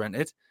house is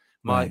rented.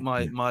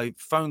 My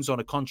phone's on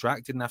a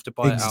contract. Didn't have to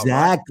buy it outright.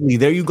 Exactly.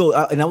 There you go.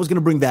 And I was going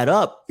to bring that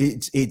up.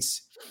 It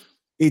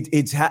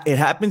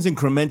happens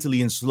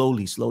incrementally and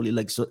slowly.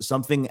 Like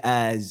something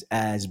as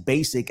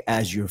basic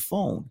as your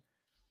phone,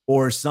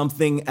 or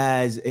something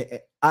as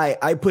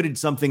I put it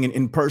something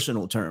in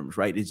personal terms,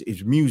 right?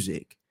 It's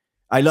music.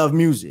 I love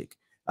music.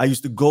 I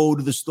used to go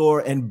to the store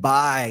and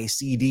buy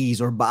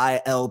CDs or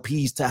buy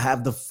LPs to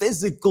have the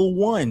physical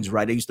ones,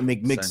 right? I used to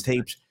make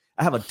mixtapes.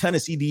 I have a ton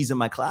of CDs in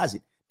my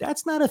closet.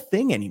 That's not a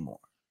thing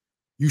anymore.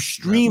 You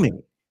stream it.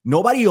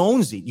 Nobody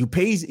owns it. You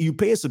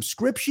pay a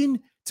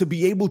subscription to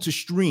be able to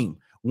stream.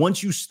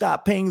 Once you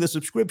stop paying the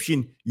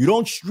subscription, you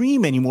don't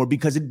stream anymore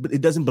because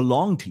it doesn't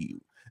belong to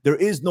you. There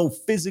is no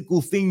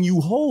physical thing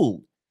you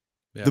hold.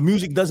 Yeah. The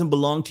music doesn't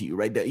belong to you,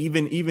 right?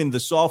 Even the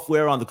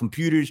software on the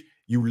computers,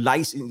 you're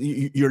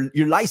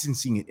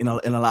licensing it in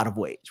a lot of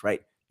ways,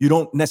 right? You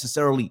don't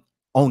necessarily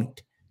own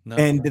it. No.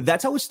 And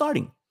that's how it's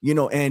starting,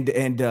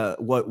 and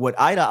what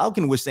Ida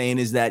Icke was saying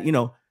is that,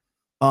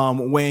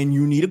 when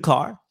you need a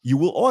car, you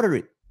will order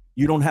it.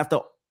 You don't have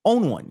to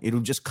own one. It'll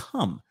just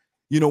come.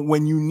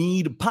 When you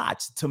need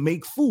pots to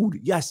make food,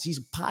 yes, these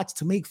pots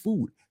to make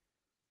food.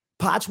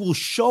 Pots will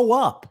show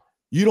up.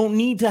 You don't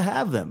need to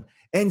have them.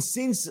 And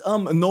since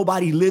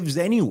nobody lives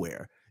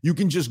anywhere, you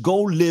can just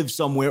go live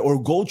somewhere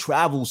or go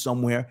travel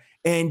somewhere,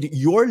 and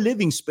your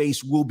living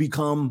space will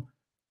become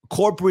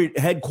corporate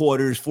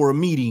headquarters for a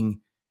meeting,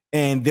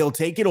 and they'll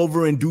take it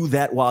over and do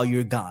that while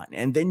you're gone.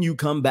 And then you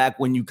come back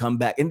when you come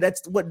back. And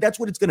that's what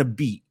it's going to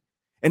be.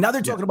 And now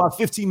they're talking about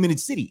 15-minute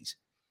cities.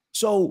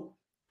 So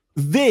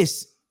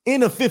this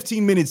in a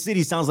 15-minute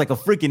city sounds like a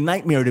freaking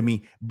nightmare to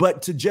me,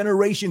 but to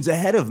generations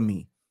ahead of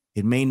me,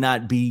 it may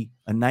not be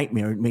a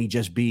nightmare. It may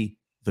just be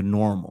the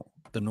normal.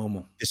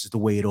 This is the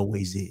way it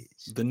always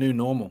is. The new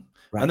normal.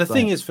 Right, and the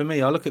thing is, for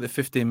me, I look at the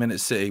 15-minute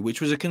city,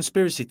 which was a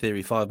conspiracy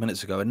theory 5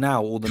 minutes ago, and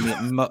now all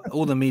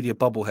the media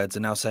bubbleheads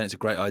are now saying it's a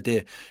great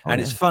idea. And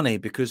it's funny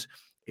because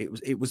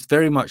it was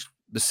very much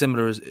the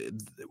similar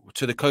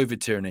to the COVID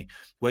tyranny,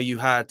 where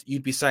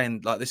you'd be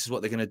saying like, this is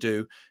what they're going to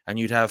do, and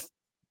you'd have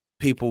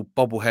people,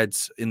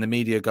 bobbleheads in the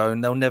media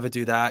going, they'll never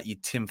do that, you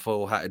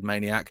tinfoil hatted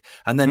maniac,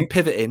 and then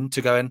pivoting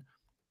to going,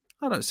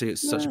 I don't see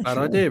it's such a bad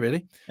idea,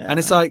 really. Yeah. And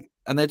it's like,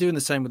 and they're doing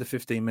the same with the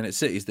 15-minute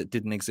cities that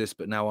didn't exist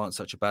but now aren't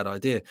such a bad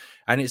idea.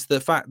 And it's the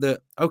fact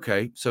that,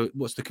 okay, so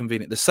what's the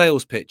convenient? The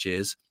sales pitch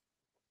is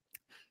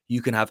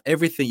you can have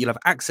everything, you'll have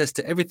access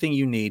to everything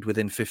you need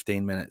within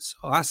 15 minutes.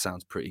 Oh, that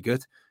sounds pretty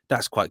good.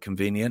 That's quite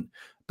convenient.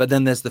 But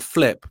then there's the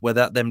flip where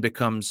that then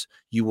becomes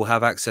you will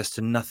have access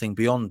to nothing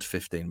beyond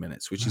 15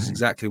 minutes, which is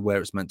exactly where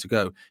it's meant to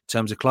go. In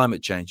terms of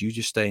climate change, you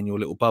just stay in your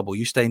little bubble.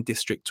 You stay in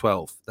District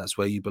 12. That's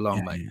where you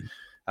belong, mate.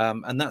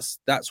 And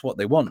that's what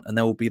they want. And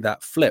there will be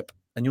that flip,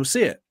 and you'll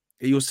see it.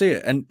 You'll see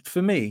it. And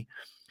for me,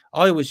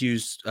 I always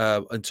use,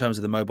 in terms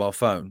of the mobile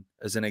phone,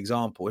 as an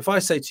example. If I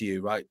say to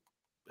you, right,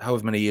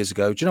 however many years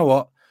ago, do you know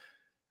what?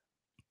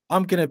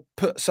 I'm going to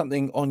put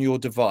something on your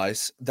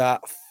device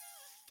that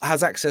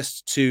has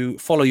access to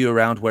follow you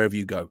around wherever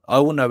you go. I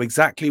will know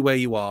exactly where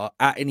you are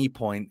at any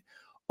point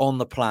on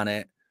the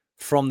planet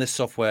from this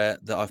software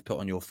that I've put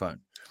on your phone.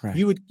 Right.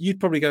 You'd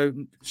probably go,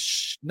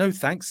 no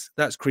thanks,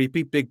 that's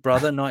creepy. Big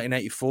Brother,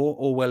 1984,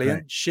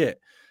 Orwellian, shit.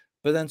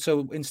 But then,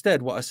 so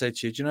instead, what I say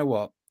to you, do you know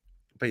what?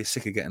 But you're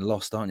sick of getting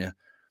lost, aren't you?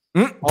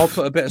 I'll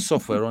put a bit of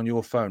software on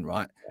your phone,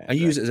 right? And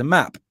use it as a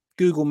map.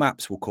 Google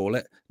Maps, we'll call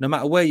it. No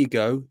matter where you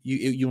go,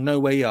 you'll know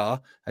where you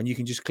are, and you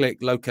can just click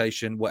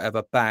location,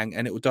 whatever, bang,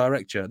 and it will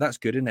direct you. That's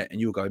good, isn't it?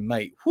 And you'll go,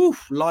 mate, whew,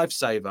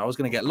 lifesaver. I was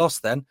going to get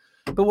lost then.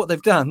 But what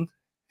they've done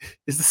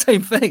is the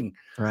same thing.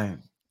 Right.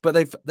 But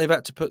they've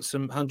had to put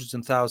some hundreds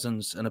and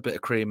thousands and a bit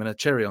of cream and a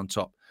cherry on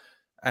top.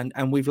 And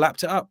we've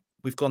lapped it up.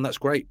 We've gone, that's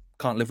great.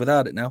 Can't live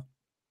without it now.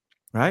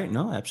 Right.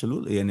 No,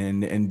 absolutely.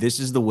 And this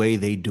is the way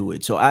they do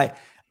it. So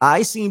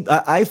I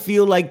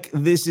feel like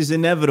this is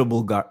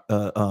inevitable,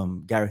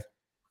 Gareth.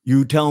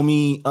 You tell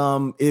me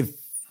if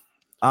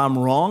I'm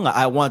wrong.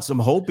 I want some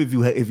hope if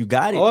you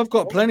got it. Oh, I've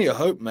got plenty of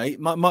hope, mate.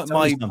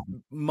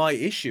 My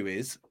issue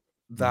is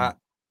that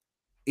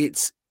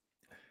it's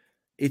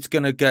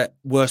going to get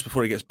worse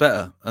before it gets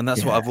better, and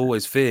that's what I've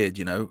always feared.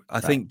 You know, I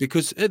think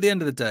because at the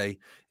end of the day,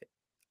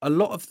 a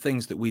lot of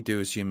things that we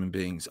do as human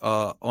beings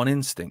are on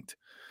instinct.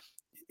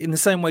 In the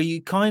same way,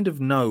 you kind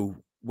of know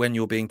when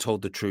you're being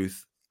told the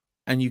truth,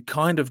 and you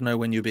kind of know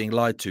when you're being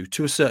lied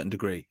to a certain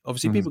degree.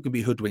 Obviously, people can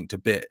be hoodwinked a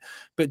bit,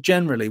 but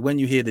generally, when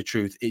you hear the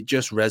truth, it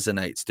just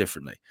resonates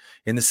differently.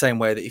 In the same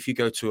way that if you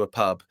go to a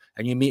pub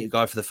and you meet a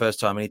guy for the first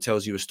time and he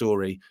tells you a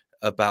story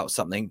about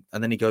something,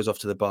 and then he goes off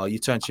to the bar, you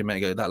turn to your mate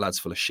and go, that lad's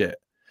full of shit.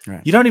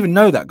 Right. You don't even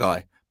know that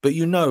guy, but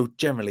you know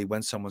generally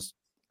when someone's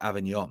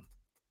having you on.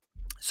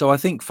 So I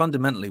think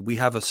fundamentally we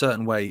have a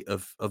certain way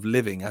of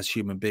living as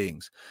human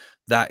beings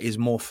that is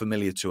more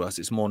familiar to us.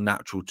 It's more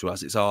natural to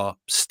us. It's our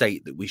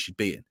state that we should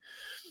be in.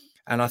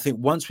 And I think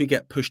once we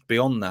get pushed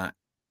beyond that,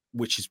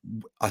 which is,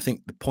 I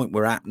think, the point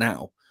we're at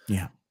now,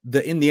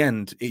 that in the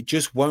end, it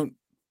just won't.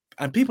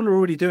 And people are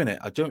already doing it.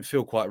 I don't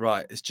feel quite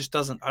right. It just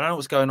doesn't. I don't know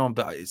what's going on,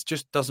 but it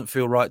just doesn't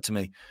feel right to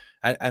me.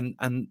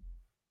 And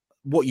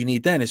what you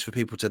need then is for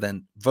people to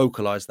then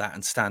vocalize that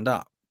and stand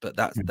up. But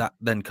that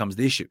then comes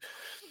the issue.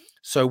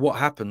 So what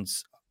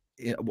happens,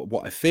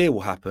 what I fear will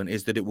happen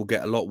is that it will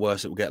get a lot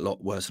worse. It will get a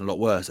lot worse and a lot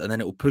worse. And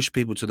then it will push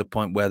people to the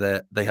point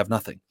where they have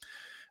nothing.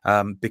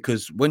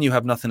 Because when you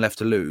have nothing left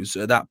to lose,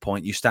 at that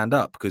point, you stand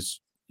up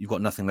because you've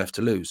got nothing left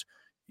to lose.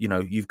 You know,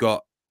 you've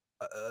got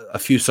a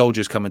few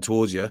soldiers coming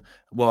towards you.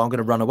 Well, I'm going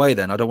to run away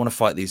then. I don't want to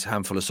fight these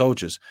handful of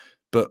soldiers.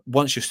 But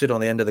once you're stood on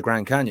the end of the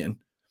Grand Canyon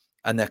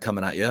and they're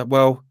coming at you,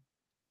 well,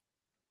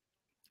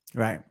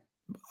 right,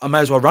 I may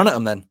as well run at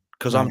them then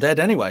because I'm dead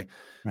anyway.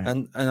 Right.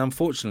 And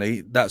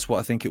unfortunately, that's what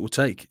I think it will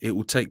take. It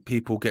will take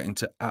people getting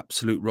to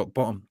absolute rock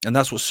bottom. And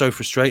that's what's so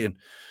frustrating,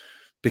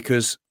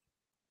 because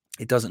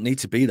it doesn't need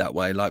to be that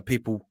way. Like,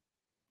 people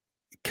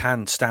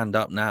can stand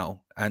up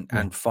now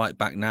and fight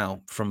back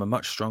now from a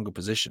much stronger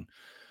position.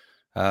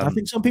 I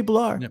think some people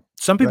are. Yeah.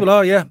 Some people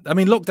are, yeah. I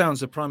mean,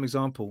 lockdown's a prime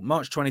example.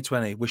 March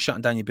 2020, we're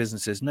shutting down your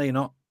businesses. No, you're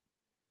not.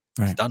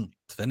 Right. It's done.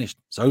 It's finished.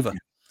 It's over. Yeah.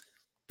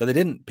 But they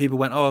didn't. People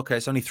went, oh, okay,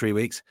 it's only 3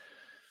 weeks.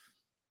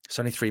 It's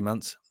only 3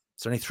 months.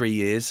 It's only 3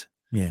 years.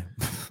 Yeah.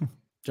 Do you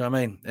know what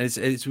I mean?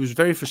 It was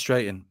very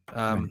frustrating.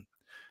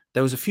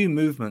 There was a few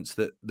movements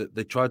that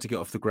they tried to get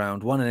off the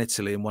ground, one in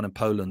Italy and one in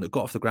Poland, that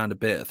got off the ground a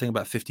bit. I think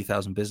about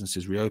 50,000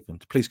 businesses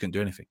reopened. The police couldn't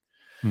do anything.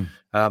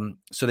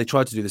 So they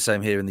tried to do the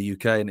same here in the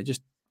UK, and it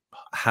just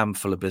a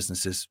handful of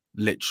businesses,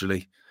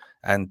 literally.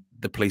 And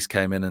the police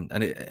came in, and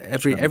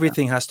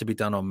everything has to be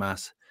done en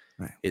masse.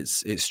 Right.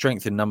 It's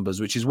strength in numbers,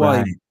 which is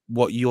why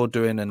what you're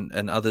doing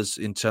and others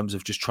in terms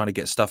of just trying to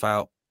get stuff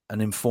out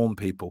and inform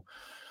people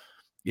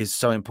is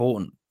so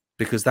important,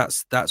 because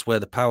that's where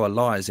the power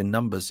lies, in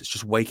numbers. It's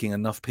just waking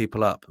enough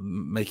people up,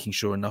 making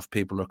sure enough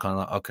people are kind of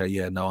like, okay,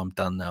 yeah, no, I'm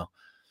done now.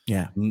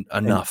 Yeah.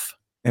 Enough.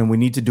 And we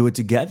need to do it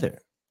together.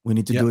 We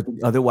need to do it.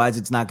 Otherwise,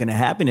 it's not going to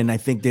happen. And I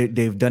think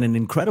they've done an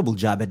incredible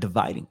job at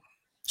dividing.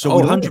 So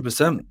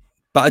 100%.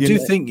 But I do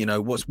think,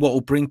 what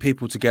will bring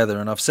people together,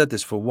 and I've said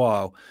this for a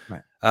while,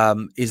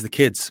 is the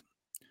kids.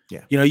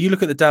 Yeah. You know, you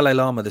look at the Dalai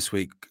Lama this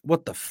week.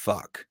 What the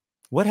fuck?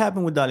 What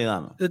happened with Dalai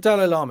Lama? The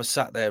Dalai Lama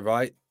sat there,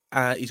 right?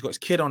 He's got his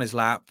kid on his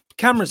lap,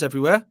 cameras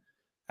everywhere,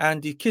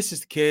 and he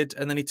kisses the kid,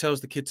 and then he tells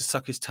the kid to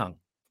suck his tongue.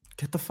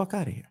 Get the fuck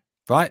out of here.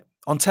 Right?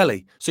 On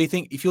telly. So you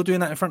think, if you're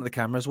doing that in front of the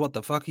cameras, what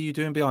the fuck are you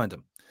doing behind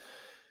them?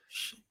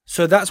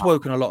 So that's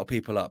woken a lot of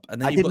people up.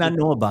 And then I did not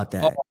know about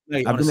that.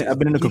 Mate, I've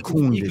been in a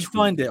cocoon. You can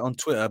find it on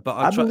Twitter, but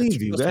I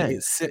believe you.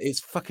 It's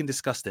fucking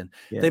disgusting.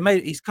 Yeah.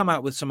 He's come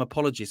out with some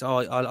apologies.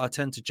 I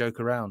tend to joke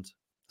around.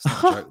 It's not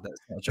a joke.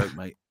 That's not a joke,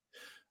 mate.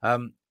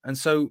 And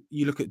so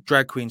you look at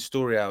drag queen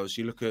story hours.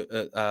 You look at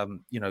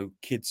you know,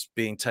 kids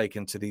being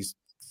taken to these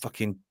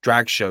fucking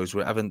drag shows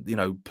where having, you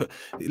know, put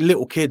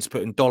little kids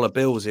putting dollar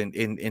bills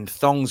in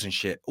thongs and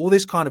shit. All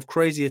this kind of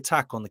crazy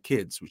attack on the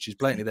kids, which is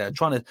blatantly there,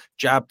 trying to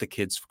jab the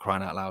kids, for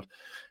crying out loud.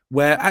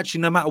 Where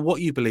actually, no matter what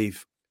you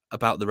believe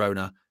about the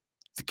Rona,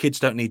 the kids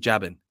don't need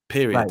jabbing.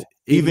 Period. Right.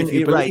 Even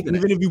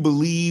if you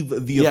believe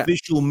the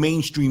official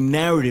mainstream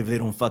narrative, they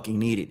don't fucking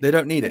need it. They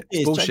don't need it.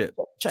 It's bullshit.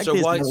 Check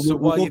this.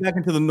 We'll go back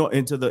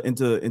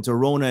into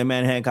Rona and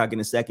Matt Hancock in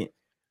a second.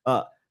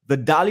 The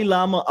Dalai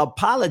Lama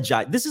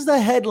apologized. This is a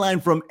headline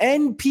from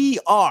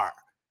NPR.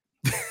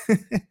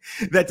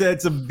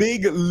 That's a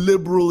big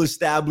liberal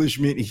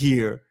establishment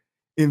here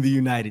in the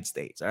United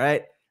States. All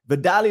right. The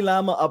Dalai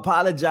Lama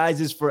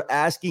apologizes for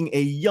asking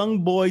a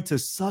young boy to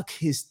suck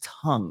his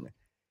tongue.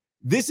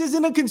 This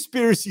isn't a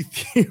conspiracy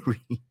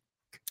theory.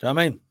 I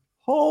mean,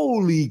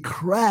 holy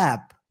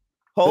crap.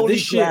 Holy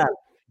crap.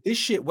 This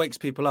shit wakes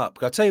people up.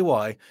 I'll tell you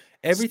why.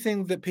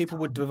 Everything that people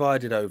were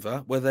divided over,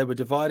 whether they were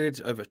divided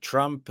over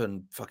Trump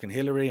and fucking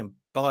Hillary and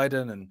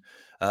Biden and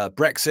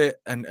Brexit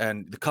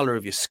and the color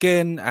of your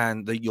skin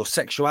and your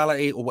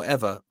sexuality or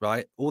whatever,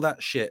 right? All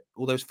that shit,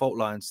 all those fault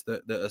lines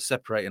that are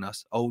separating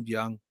us, old,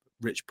 young,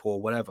 rich,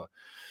 poor, whatever.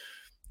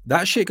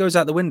 That shit goes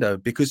out the window,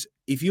 because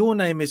if your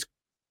name is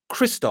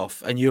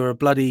Christoph and you're a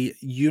bloody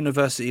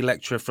university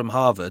lecturer from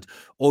Harvard,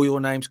 or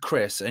your name's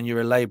Chris and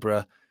you're a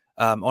laborer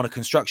on a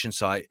construction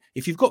site,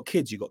 if you've got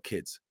kids, you've got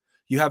kids.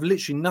 You have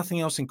literally nothing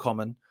else in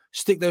common.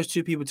 Stick those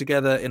two people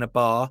together in a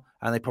bar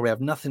and they probably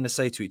have nothing to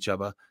say to each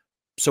other.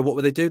 So what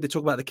would they do? They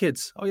talk about the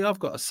kids. Oh, yeah, I've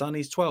got a son.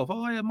 He's 12.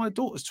 Oh, yeah, my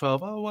daughter's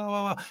 12. Oh,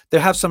 wow. They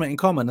have something in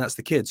common. That's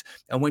the kids.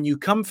 And when you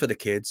come for the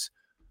kids,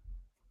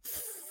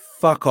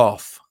 fuck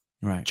off.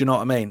 Right. Do you know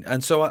what I mean?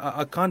 And so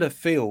I kind of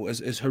feel,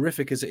 as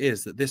horrific as it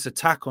is, that this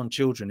attack on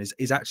children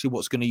is actually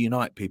what's going to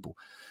unite people.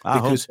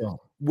 Because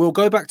we'll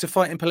go back to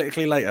fighting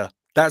politically later.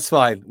 That's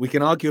fine. We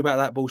can argue about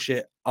that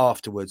bullshit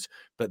afterwards,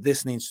 but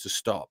this needs to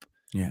stop.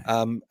 Yeah.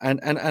 And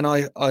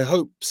I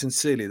hope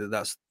sincerely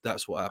that's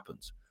what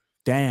happens.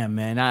 Damn,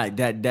 man.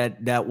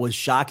 That was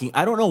shocking.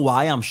 I don't know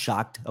why I'm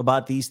shocked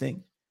about these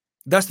things.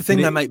 That's the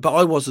thing, mate. But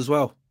I was as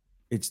well.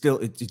 It's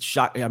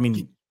shocking. I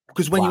mean,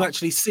 because when you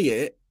actually see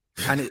it,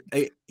 and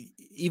it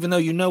even though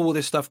you know all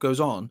this stuff goes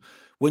on,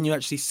 when you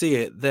actually see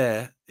it,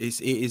 it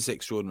is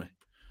extraordinary.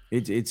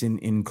 It's an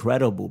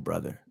incredible,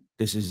 brother.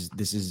 This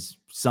is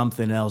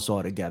something else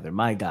altogether.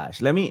 My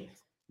gosh. Let me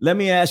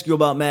ask you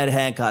about Matt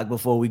Hancock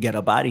before we get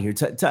up out of here.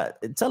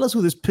 Tell us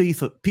who this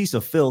piece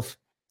of filth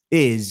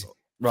is,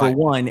 right, for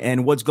one,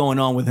 and what's going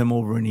on with him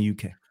over in the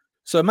UK.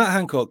 So Matt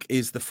Hancock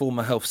is the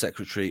former Health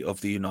Secretary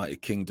of the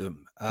United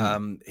Kingdom.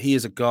 He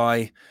is a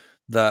guy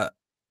that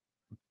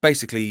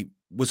basically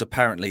was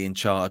apparently in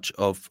charge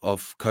of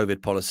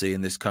COVID policy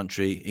in this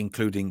country,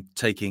 including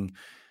taking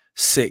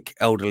sick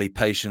elderly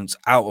patients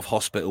out of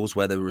hospitals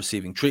where they were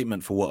receiving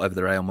treatment for whatever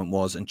their ailment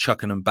was and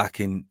chucking them back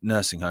in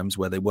nursing homes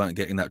where they weren't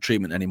getting that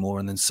treatment anymore,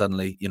 and then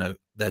suddenly, you know,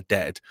 they're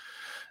dead.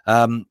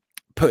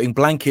 Putting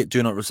blanket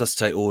do not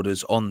resuscitate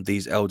orders on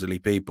these elderly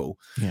people.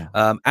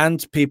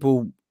 And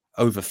people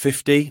over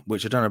 50,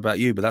 which I don't know about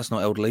you, but that's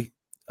not elderly.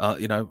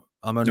 You know,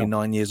 I'm only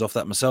 9 years off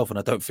that myself and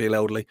I don't feel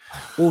elderly.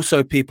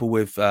 Also people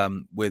with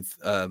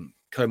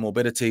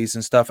comorbidities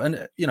and stuff.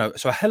 And, you know,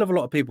 so a hell of a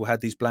lot of people had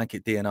these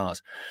blanket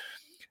DNRs.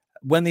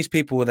 When these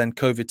people were then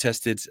COVID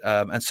tested,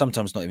 and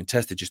sometimes not even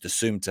tested, just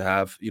assumed to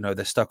have, you know,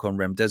 they're stuck on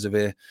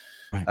remdesivir,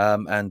 right,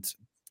 and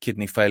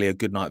kidney failure,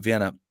 goodnight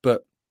Vienna.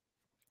 But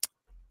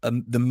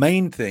the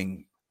main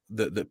thing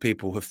that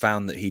people have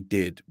found that he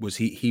did was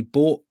he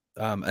bought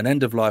an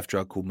end-of-life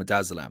drug called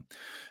midazolam,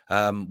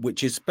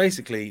 which is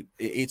basically,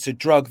 it's a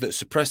drug that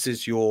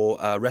suppresses your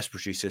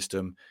respiratory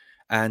system,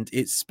 and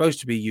it's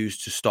supposed to be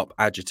used to stop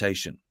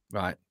agitation,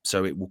 right?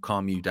 So it will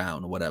calm you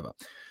down or whatever.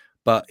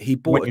 But he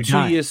bought a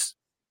 2 years...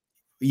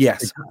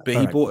 Yes, but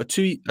he bought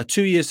a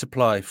 2 year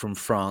supply from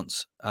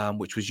France,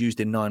 which was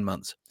used in 9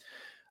 months.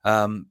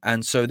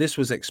 And so this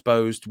was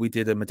exposed. We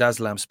did a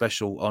midazolam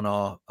special on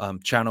our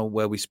channel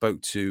where we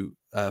spoke to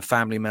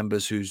family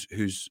members whose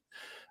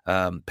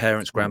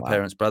parents,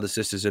 grandparents, brothers,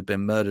 sisters had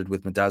been murdered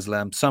with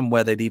midazolam. Some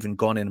where they'd even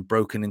gone in and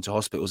broken into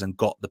hospitals and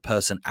got the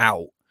person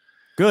out.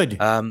 Good.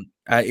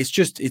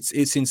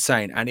 It's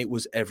insane, and it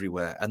was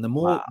everywhere. And the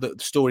more the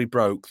story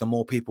broke, the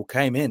more people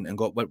came in and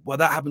got, well,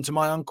 that happened to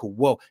my uncle.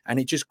 Well, and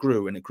it just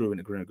grew and it grew and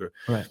it grew and it grew.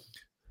 Right.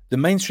 The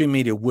mainstream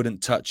media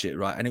wouldn't touch it,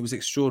 right? And it was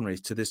extraordinary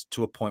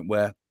to a point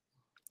where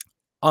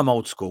I'm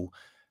old school.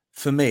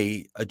 For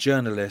me, a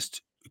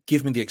journalist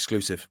give me the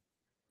exclusive.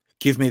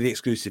 Give me the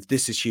exclusive.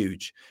 This is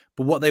huge.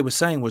 But what they were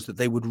saying was that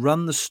they would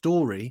run the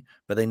story,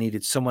 but they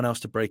needed someone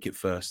else to break it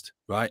first,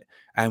 right?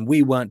 And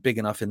we weren't big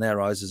enough in their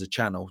eyes as a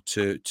channel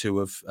to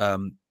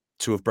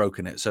have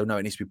broken it. So no,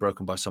 it needs to be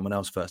broken by someone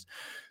else first.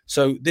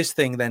 So this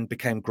thing then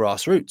became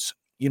grassroots.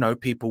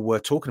 People were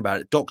talking about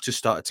it. Doctors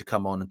started to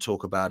come on and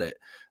talk about it.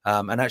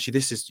 And actually,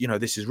 this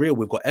is real.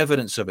 We've got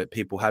evidence of it.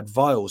 People had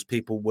vials.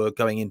 People were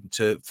going in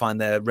to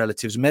find their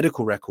relatives'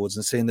 medical records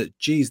and seeing that,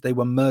 geez, they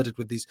were murdered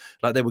with these,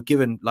 like they were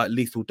given like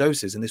lethal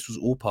doses. And this was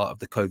all part of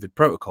the COVID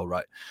protocol,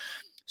 right?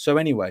 So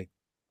anyway,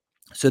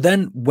 so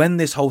then when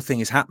this whole thing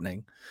is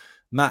happening,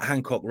 Matt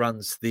Hancock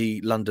runs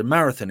the London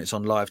Marathon. It's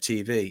on live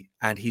TV,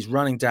 and he's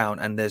running down,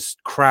 and there's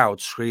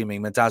crowds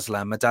screaming,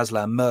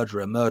 Midazolam,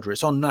 murderer, murderer.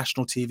 It's on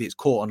national TV. It's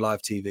caught on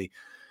live TV.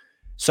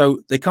 So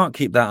they can't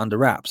keep that under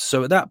wraps.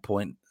 So at that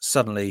point,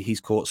 suddenly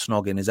he's caught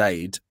snogging his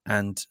aide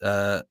and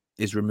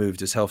is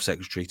removed as health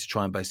secretary to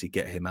try and basically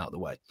get him out of the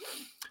way.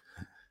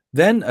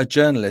 Then a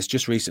journalist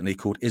just recently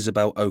called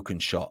Isabel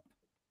Oakeshott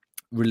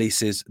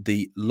releases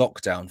the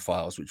lockdown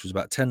files, which was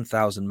about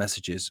 10,000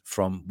 messages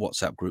from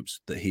WhatsApp groups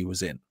that he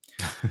was in.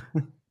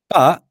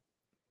 But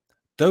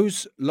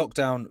those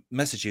lockdown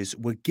messages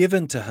were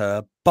given to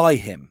her by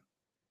him,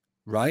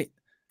 right?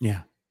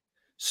 Yeah.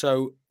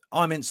 So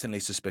I'm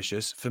instantly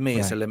suspicious. For me,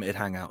 it's a limited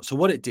hangout. So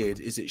what it did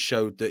is it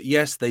showed that,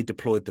 yes, they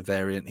deployed the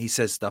variant. He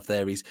says stuff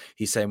there.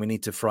 He's saying we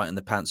need to frighten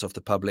the pants off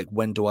the public.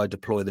 When do I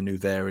deploy the new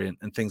variant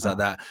and things like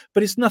that?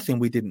 But it's nothing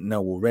we didn't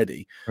know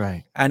already.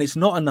 Right. And it's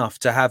not enough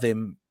to have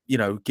him,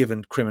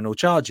 given criminal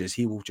charges.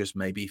 He will just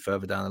maybe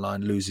further down the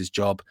line lose his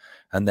job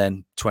and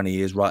then 20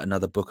 years write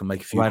another book and make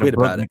a few quid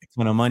about it. Make a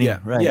ton of money. Yeah.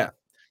 Right. Yeah.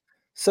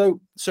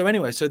 So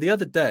anyway, so the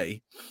other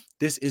day,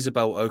 this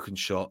Isabel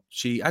Oakeshott,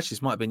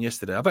 this might have been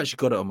yesterday. I've actually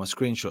got it on my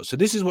screenshot. So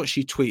this is what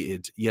she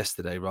tweeted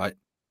yesterday, right?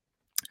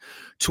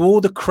 To all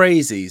the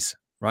crazies,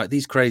 right?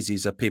 These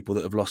crazies are people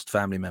that have lost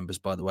family members,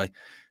 by the way.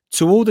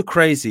 To all the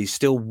crazies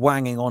still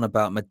wanging on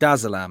about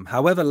midazolam,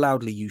 however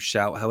loudly you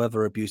shout,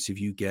 however abusive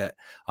you get,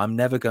 I'm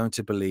never going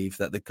to believe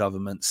that the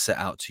government set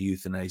out to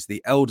euthanize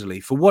the elderly.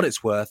 For what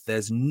it's worth,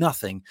 there's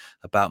nothing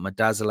about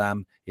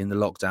midazolam in the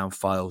lockdown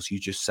files. You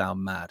just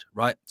sound mad,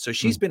 right? So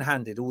she's been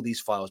handed all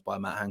these files by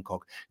Matt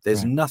Hancock.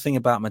 There's nothing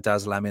about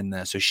midazolam in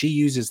there. So she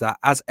uses that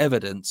as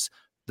evidence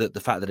that the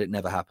fact that it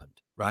never happened,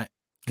 right?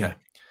 Okay. Yeah.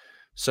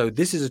 So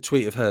this is a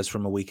tweet of hers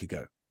from a week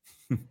ago.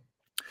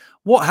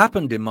 What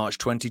happened in March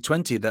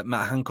 2020 that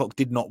Matt Hancock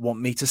did not want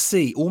me to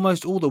see?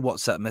 Almost all the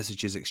WhatsApp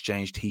messages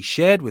exchanged he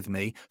shared with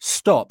me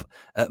stop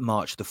at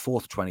March the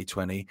 4th,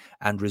 2020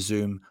 and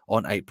resume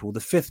on April the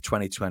 5th,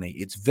 2020.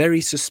 It's very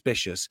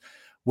suspicious.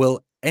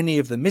 Will any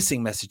of the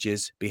missing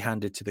messages be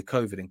handed to the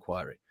COVID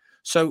inquiry?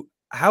 So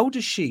how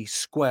does she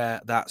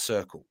square that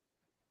circle?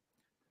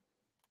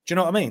 Do you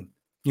know what I mean?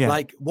 Yeah.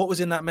 Like, what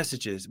was in that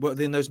messages? What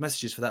were in those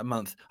messages for that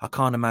month? I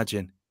can't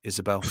imagine.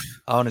 Isabel,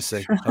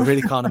 honestly, I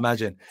really can't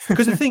imagine.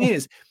 Because the thing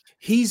is,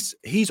 he's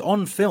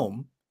on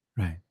film,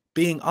 right,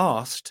 being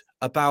asked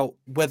about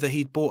whether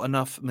he'd bought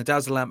enough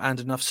midazolam and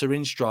enough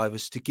syringe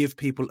drivers to give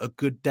people a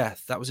good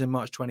death. That was in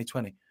March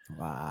 2020.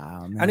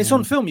 Wow, man. And it's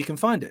on film. You can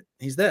find it.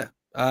 He's there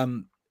at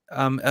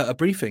a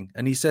briefing,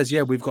 and he says,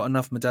 "Yeah, we've got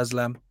enough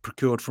midazolam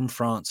procured from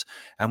France,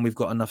 and we've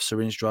got enough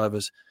syringe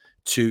drivers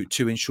to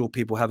ensure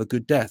people have a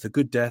good death. A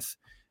good death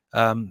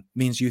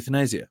means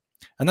euthanasia,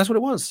 and that's what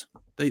it was.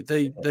 They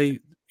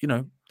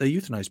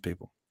euthanize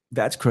people.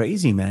 That's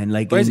crazy, man.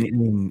 Like crazy.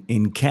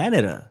 In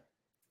Canada,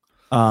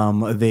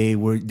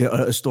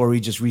 a story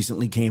just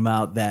recently came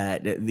out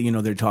that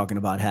they're talking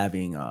about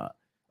having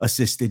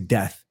assisted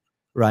death,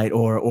 right?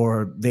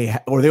 Or they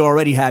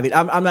already have it.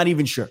 I'm not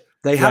even sure.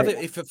 They have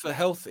it for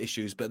health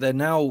issues, but they've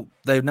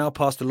now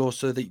passed a law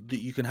so that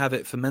you can have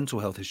it for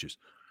mental health issues.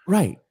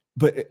 Right.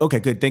 But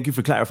okay, good. Thank you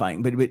for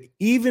clarifying. But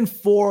even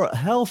for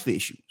health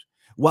issues,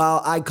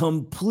 while I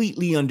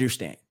completely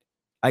understand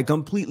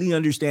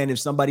if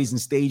somebody's in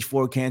stage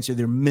 4 cancer,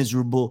 they're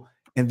miserable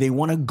and they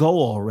want to go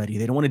already.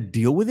 They don't want to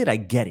deal with it. I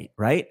get it,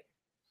 right?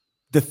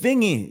 The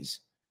thing is,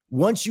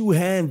 once you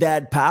hand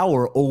that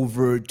power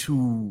over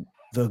to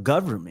the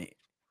government,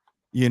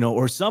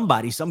 or some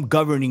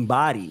governing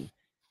body,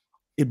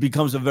 it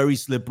becomes a very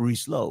slippery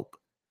slope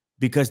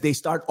because they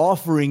start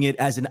offering it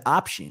as an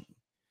option.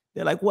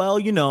 They're like, well,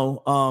 you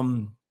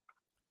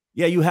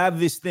have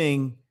this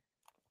thing.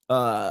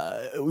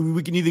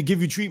 We can either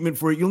give you treatment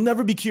for it. You'll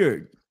never be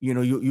cured.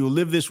 You'll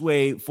live this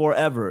way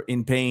forever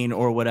in pain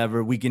or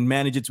whatever. We can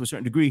manage it to a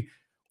certain degree,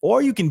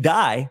 or you can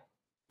die,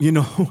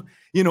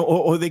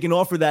 or they can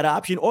offer that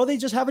option, or they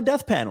just have a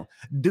death panel.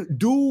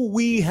 Do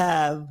we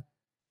have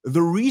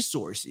the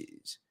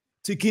resources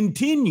to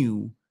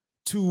continue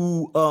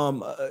to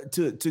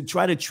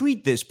try to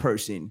treat this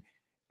person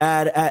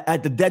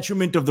at the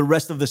detriment of the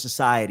rest of the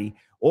society?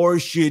 Or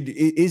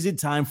is it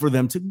time for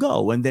them to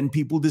go? And then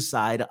people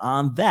decide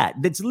on that.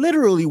 That's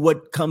literally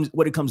what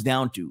it comes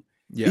down to.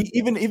 Yeah.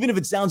 Even if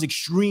it sounds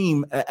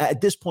extreme at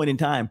this point in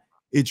time,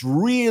 it's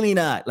really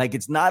not. Like,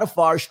 it's not a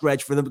far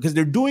stretch for them because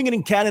they're doing it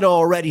in Canada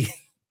already.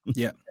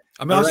 Yeah.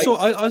 I mean, I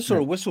saw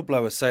a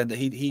whistleblower saying that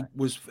he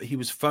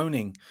was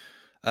phoning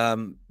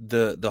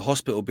the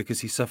hospital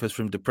because he suffers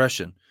from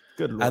depression.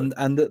 Good Lord.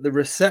 And the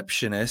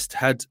receptionist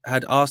had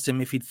asked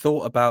him if he'd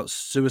thought about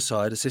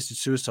suicide, assisted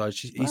suicide.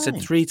 He said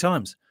 3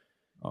 times.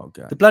 Oh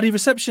God. The bloody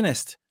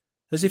receptionist.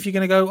 As if you're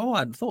going to go, oh, I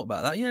hadn't thought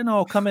about that. Yeah, no,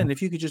 I'll come in.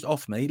 If you could just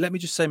off me, let me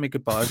just say my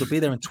goodbyes. I'll be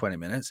there in 20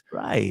 minutes.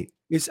 Right.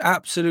 It's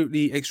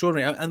absolutely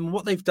extraordinary. And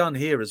what they've done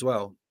here as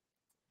well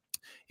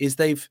is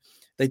they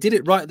did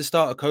it right at the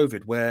start of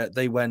COVID, where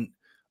they went,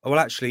 oh,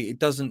 well, actually, it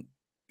doesn't.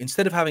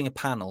 Instead of having a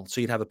panel,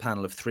 so you'd have a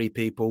panel of 3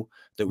 people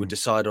that would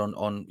decide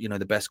on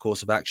the best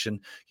course of action.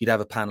 You'd have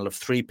a panel of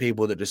 3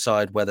 people that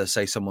decide whether,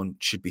 say, someone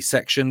should be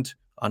sectioned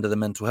under the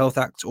Mental Health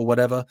Act or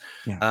whatever.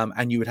 Yeah.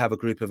 And you would have a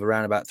group of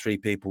around about 3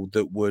 people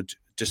that would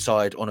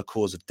decide on a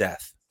cause of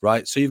death,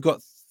 right? So you've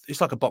got,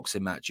 it's like a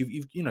boxing match.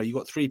 You've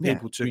got 3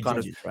 people to 3 kind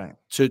judges, of right.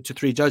 to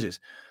 3 judges.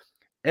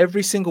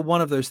 Every single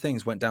one of those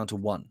things went down to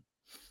 1.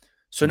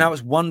 So now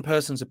it's one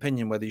person's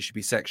opinion whether you should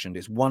be sectioned.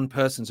 It's one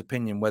person's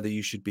opinion whether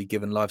you should be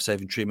given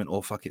life-saving treatment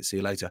or fuck it, see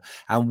you later.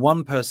 And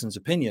one person's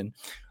opinion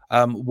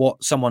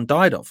what someone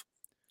died of.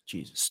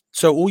 Jesus.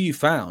 So all you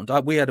found,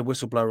 we had a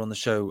whistleblower on the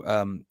show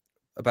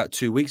about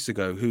 2 weeks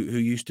ago who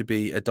used to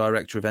be a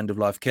director of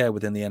end-of-life care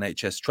within the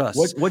NHS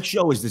Trust. What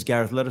show is this,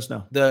 Gareth? Let us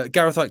know. The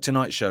Gareth Icke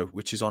Tonight Show,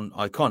 which is on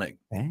Iconic.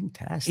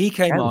 Fantastic. He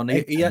came on.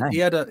 He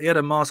had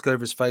a mask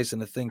over his face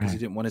and a thing because he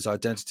didn't want his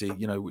identity,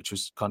 which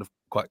was kind of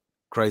quite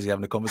crazy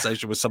having a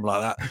conversation with someone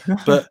like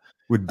that. But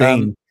with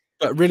Bane.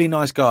 But really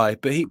nice guy.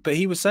 But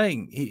he was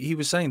saying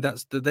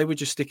that they were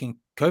just sticking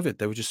COVID.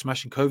 They were just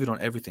smashing COVID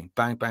on everything.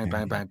 Bang, bang,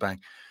 bang, bang, bang.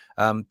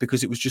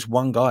 Because it was just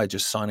one guy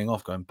just signing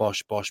off, going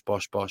bosh, bosh,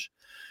 bosh, bosh.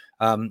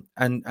 And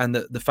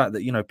the fact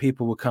that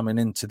people were coming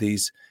into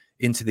these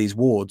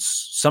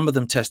wards, some of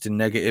them testing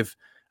negative,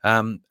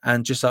 and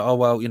just like, oh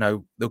well,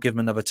 they'll give them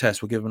another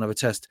test. We'll give them another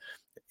test.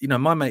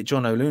 My mate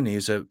John O'Looney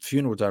is a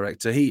funeral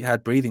director. He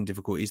had breathing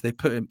difficulties. They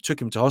took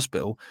him to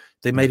hospital.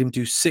 They made him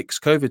do 6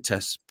 COVID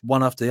tests,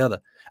 one after the other.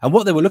 And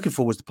what they were looking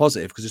for was the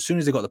positive, because as soon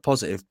as they got the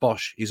positive,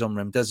 bosh, he's on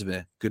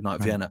remdesivir. Good night,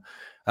 Vienna.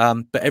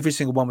 But every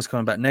single one was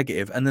coming back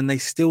negative, and then they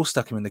still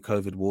stuck him in the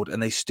COVID ward,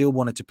 and they still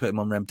wanted to put him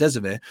on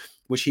remdesivir,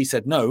 which he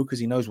said no because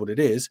he knows what it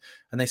is.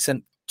 And they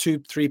sent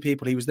 2-3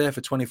 people. He was there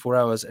for 24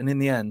 hours, and in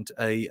the end,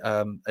 a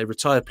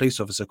retired police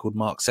officer called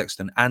Mark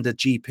Sexton and a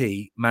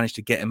GP managed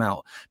to get him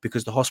out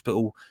because the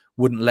hospital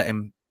wouldn't let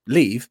him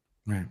leave.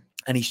 Right.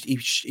 And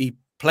he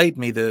played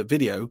me the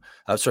video,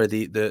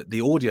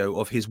 the audio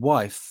of his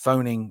wife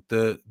phoning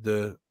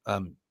the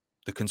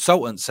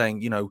consultant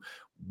saying,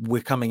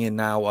 we're coming in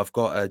now. I've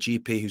got a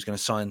GP who's going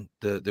to sign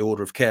the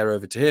order of care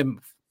over to him.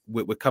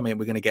 We're coming in.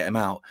 We're going to get him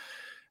out.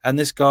 And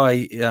this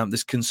guy,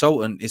 this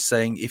consultant is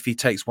saying, if he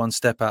takes one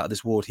step out of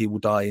this ward, he will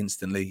die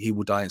instantly. He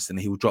will die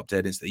instantly. He will drop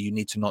dead instantly. You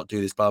need to not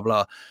do this, blah,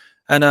 blah.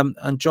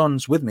 And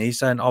John's with me. He's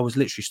saying, I was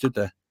literally stood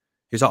there.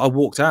 He's like, I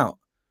walked out.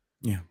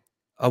 Yeah.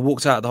 I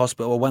walked out of the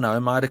hospital. I went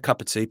home. I had a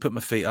cup of tea, put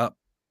my feet up.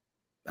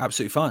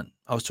 Absolutely fine.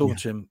 I was talking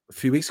to him a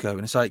few weeks ago,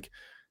 and it's like,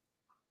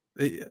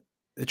 they're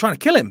trying to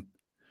kill him.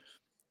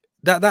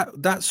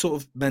 That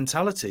sort of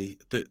mentality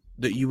that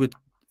you would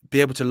be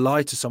able to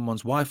lie to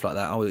someone's wife like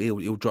that. Oh,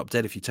 he'll drop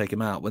dead if you take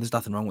him out when there's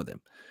nothing wrong with him.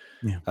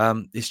 Yeah.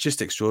 It's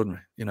just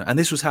extraordinary, and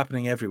this was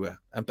happening everywhere.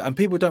 And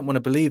people don't want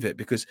to believe it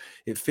because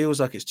it feels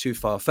like it's too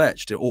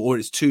far-fetched or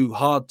it's too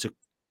hard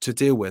to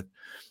deal with.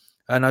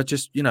 And I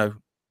just,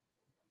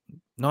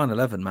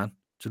 9/11, man. Do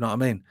you know what I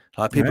mean?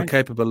 Like people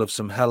capable of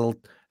some hella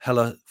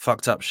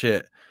fucked up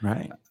shit.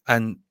 Right.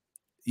 And,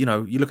 you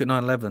look at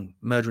 9/11,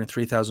 murdering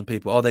 3,000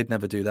 people. Oh, they'd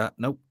never do that.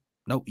 Nope,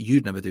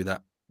 you'd never do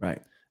that.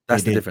 Right.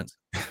 That's the difference.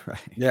 Right.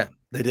 Yeah,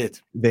 they did.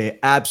 They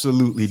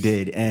absolutely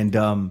did. And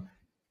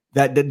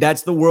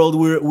that's the world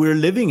we're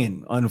living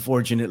in,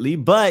 unfortunately.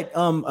 But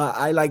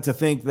I like to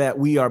think that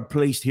we are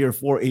placed here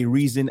for a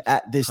reason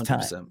at this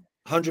 100%, time.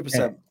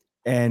 100%.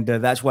 And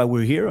that's why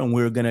we're here, and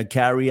we're going to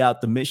carry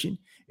out the mission.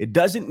 It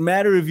doesn't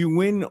matter if you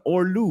win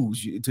or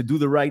lose. To do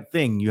the right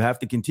thing, you have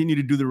to continue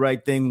to do the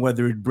right thing,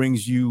 whether it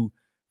brings you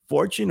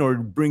fortune or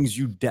it brings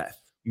you death.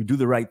 You do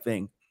the right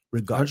thing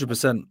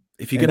regardless. 100%.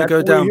 If you're going to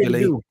go down,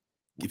 Billy,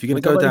 if you're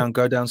going to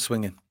go down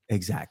swinging.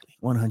 Exactly.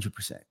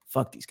 100%.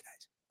 Fuck these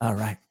guys. All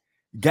right.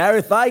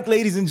 Gareth Icke,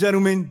 ladies and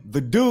gentlemen,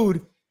 the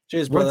dude.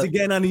 Cheers, brother. Once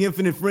again on the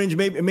Infinite Fringe.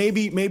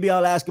 Maybe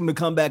I'll ask him to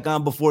come back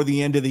on before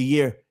the end of the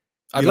year.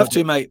 I'd love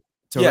to, mate.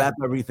 To wrap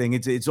everything.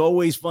 It's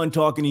always fun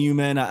talking to you,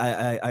 man.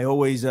 I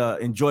always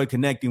enjoy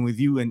connecting with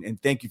you, and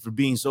thank you for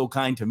being so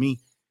kind to me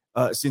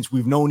since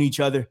we've known each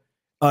other.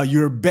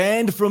 You're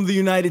banned from the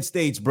United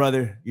States,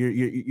 brother.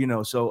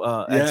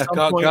 So yeah,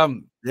 can't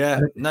come.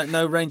 Yeah,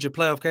 no range of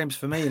playoff games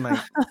for me, mate.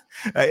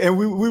 And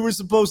we were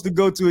supposed to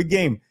go to a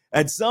game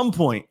at some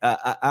point.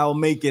 I'll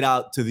make it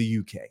out to the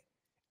UK.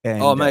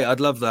 And, mate,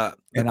 I'd love that.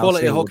 The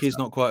quality of hockey is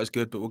not quite as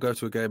good, but we'll go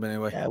to a game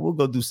anyway. Yeah, we'll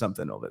go do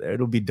something over there.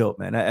 It'll be dope,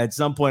 man. At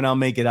some point, I'll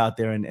make it out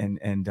there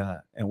and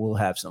we'll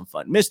have some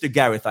fun. Mr.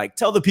 Gareth Icke,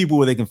 tell the people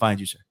where they can find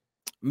you, sir.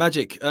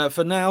 Magic.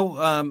 For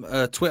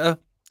now, Twitter,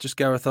 just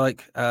Gareth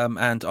Icke,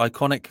 and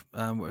Iconic.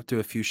 We'll do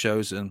a few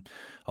shows and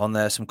on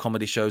there, some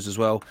comedy shows as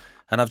well.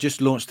 And I've just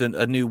launched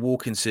a new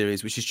walking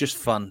series, which is just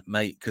fun,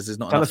 mate, because there's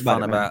not enough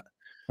fun about.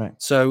 Right.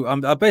 So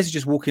I'm basically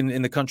just walking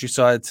in the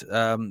countryside,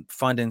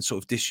 finding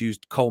sort of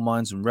disused coal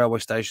mines and railway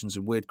stations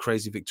and weird,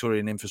 crazy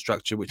Victorian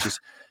infrastructure, which is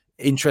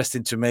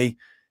interesting to me.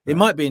 It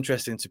might be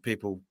interesting to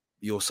people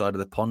your side of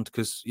the pond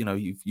because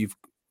you've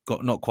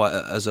got not quite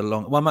as a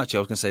long. Well, actually,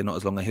 I was going to say not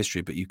as long a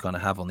history, but you kind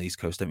of have on the East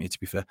Coast, don't you? To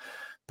be fair,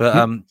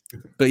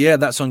 but yeah,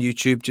 that's on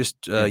YouTube.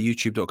 Just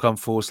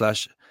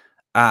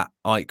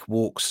youtube.com/@Icke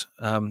Walks.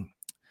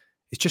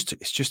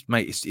 It's just,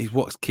 mate. It's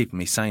what's keeping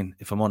me sane,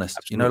 if I'm honest.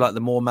 Absolutely. Like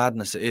the more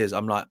madness it is,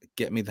 I'm like,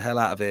 get me the hell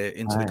out of here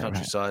into the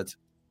countryside.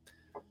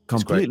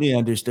 Completely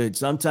understood.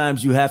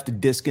 Sometimes you have to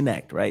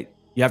disconnect, right?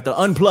 You have to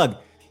unplug.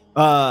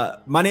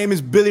 My name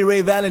is Billy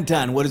Ray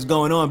Valentine. What is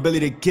going on? Billy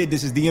the Kid.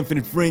 This is The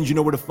Infinite Fringe. You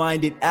know where to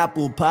find it.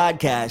 Apple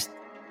Podcast.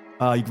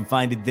 You can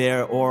find it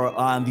there or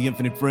on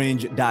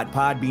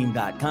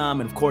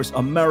theinfinitefringe.podbean.com. And of course,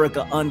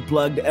 America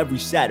Unplugged every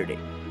Saturday,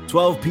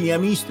 12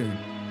 p.m. Eastern.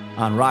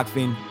 On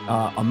Rockfin,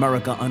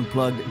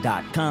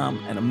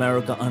 AmericaUnplugged.com and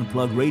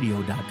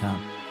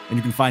AmericaUnpluggedRadio.com. And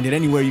you can find it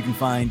anywhere you can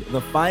find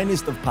the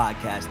finest of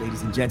podcasts,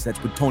 ladies and gents.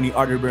 That's with Tony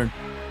Arterburn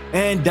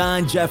and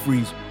Don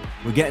Jeffries.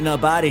 We're getting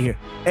up out of here.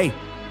 Hey,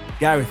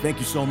 Gareth, thank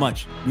you so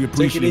much. We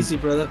appreciate it. Take it easy,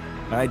 brother.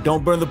 All right,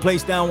 don't burn the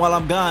place down while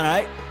I'm gone, all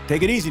right?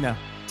 Take it easy now.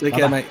 Take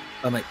care, mate.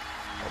 Bye, mate.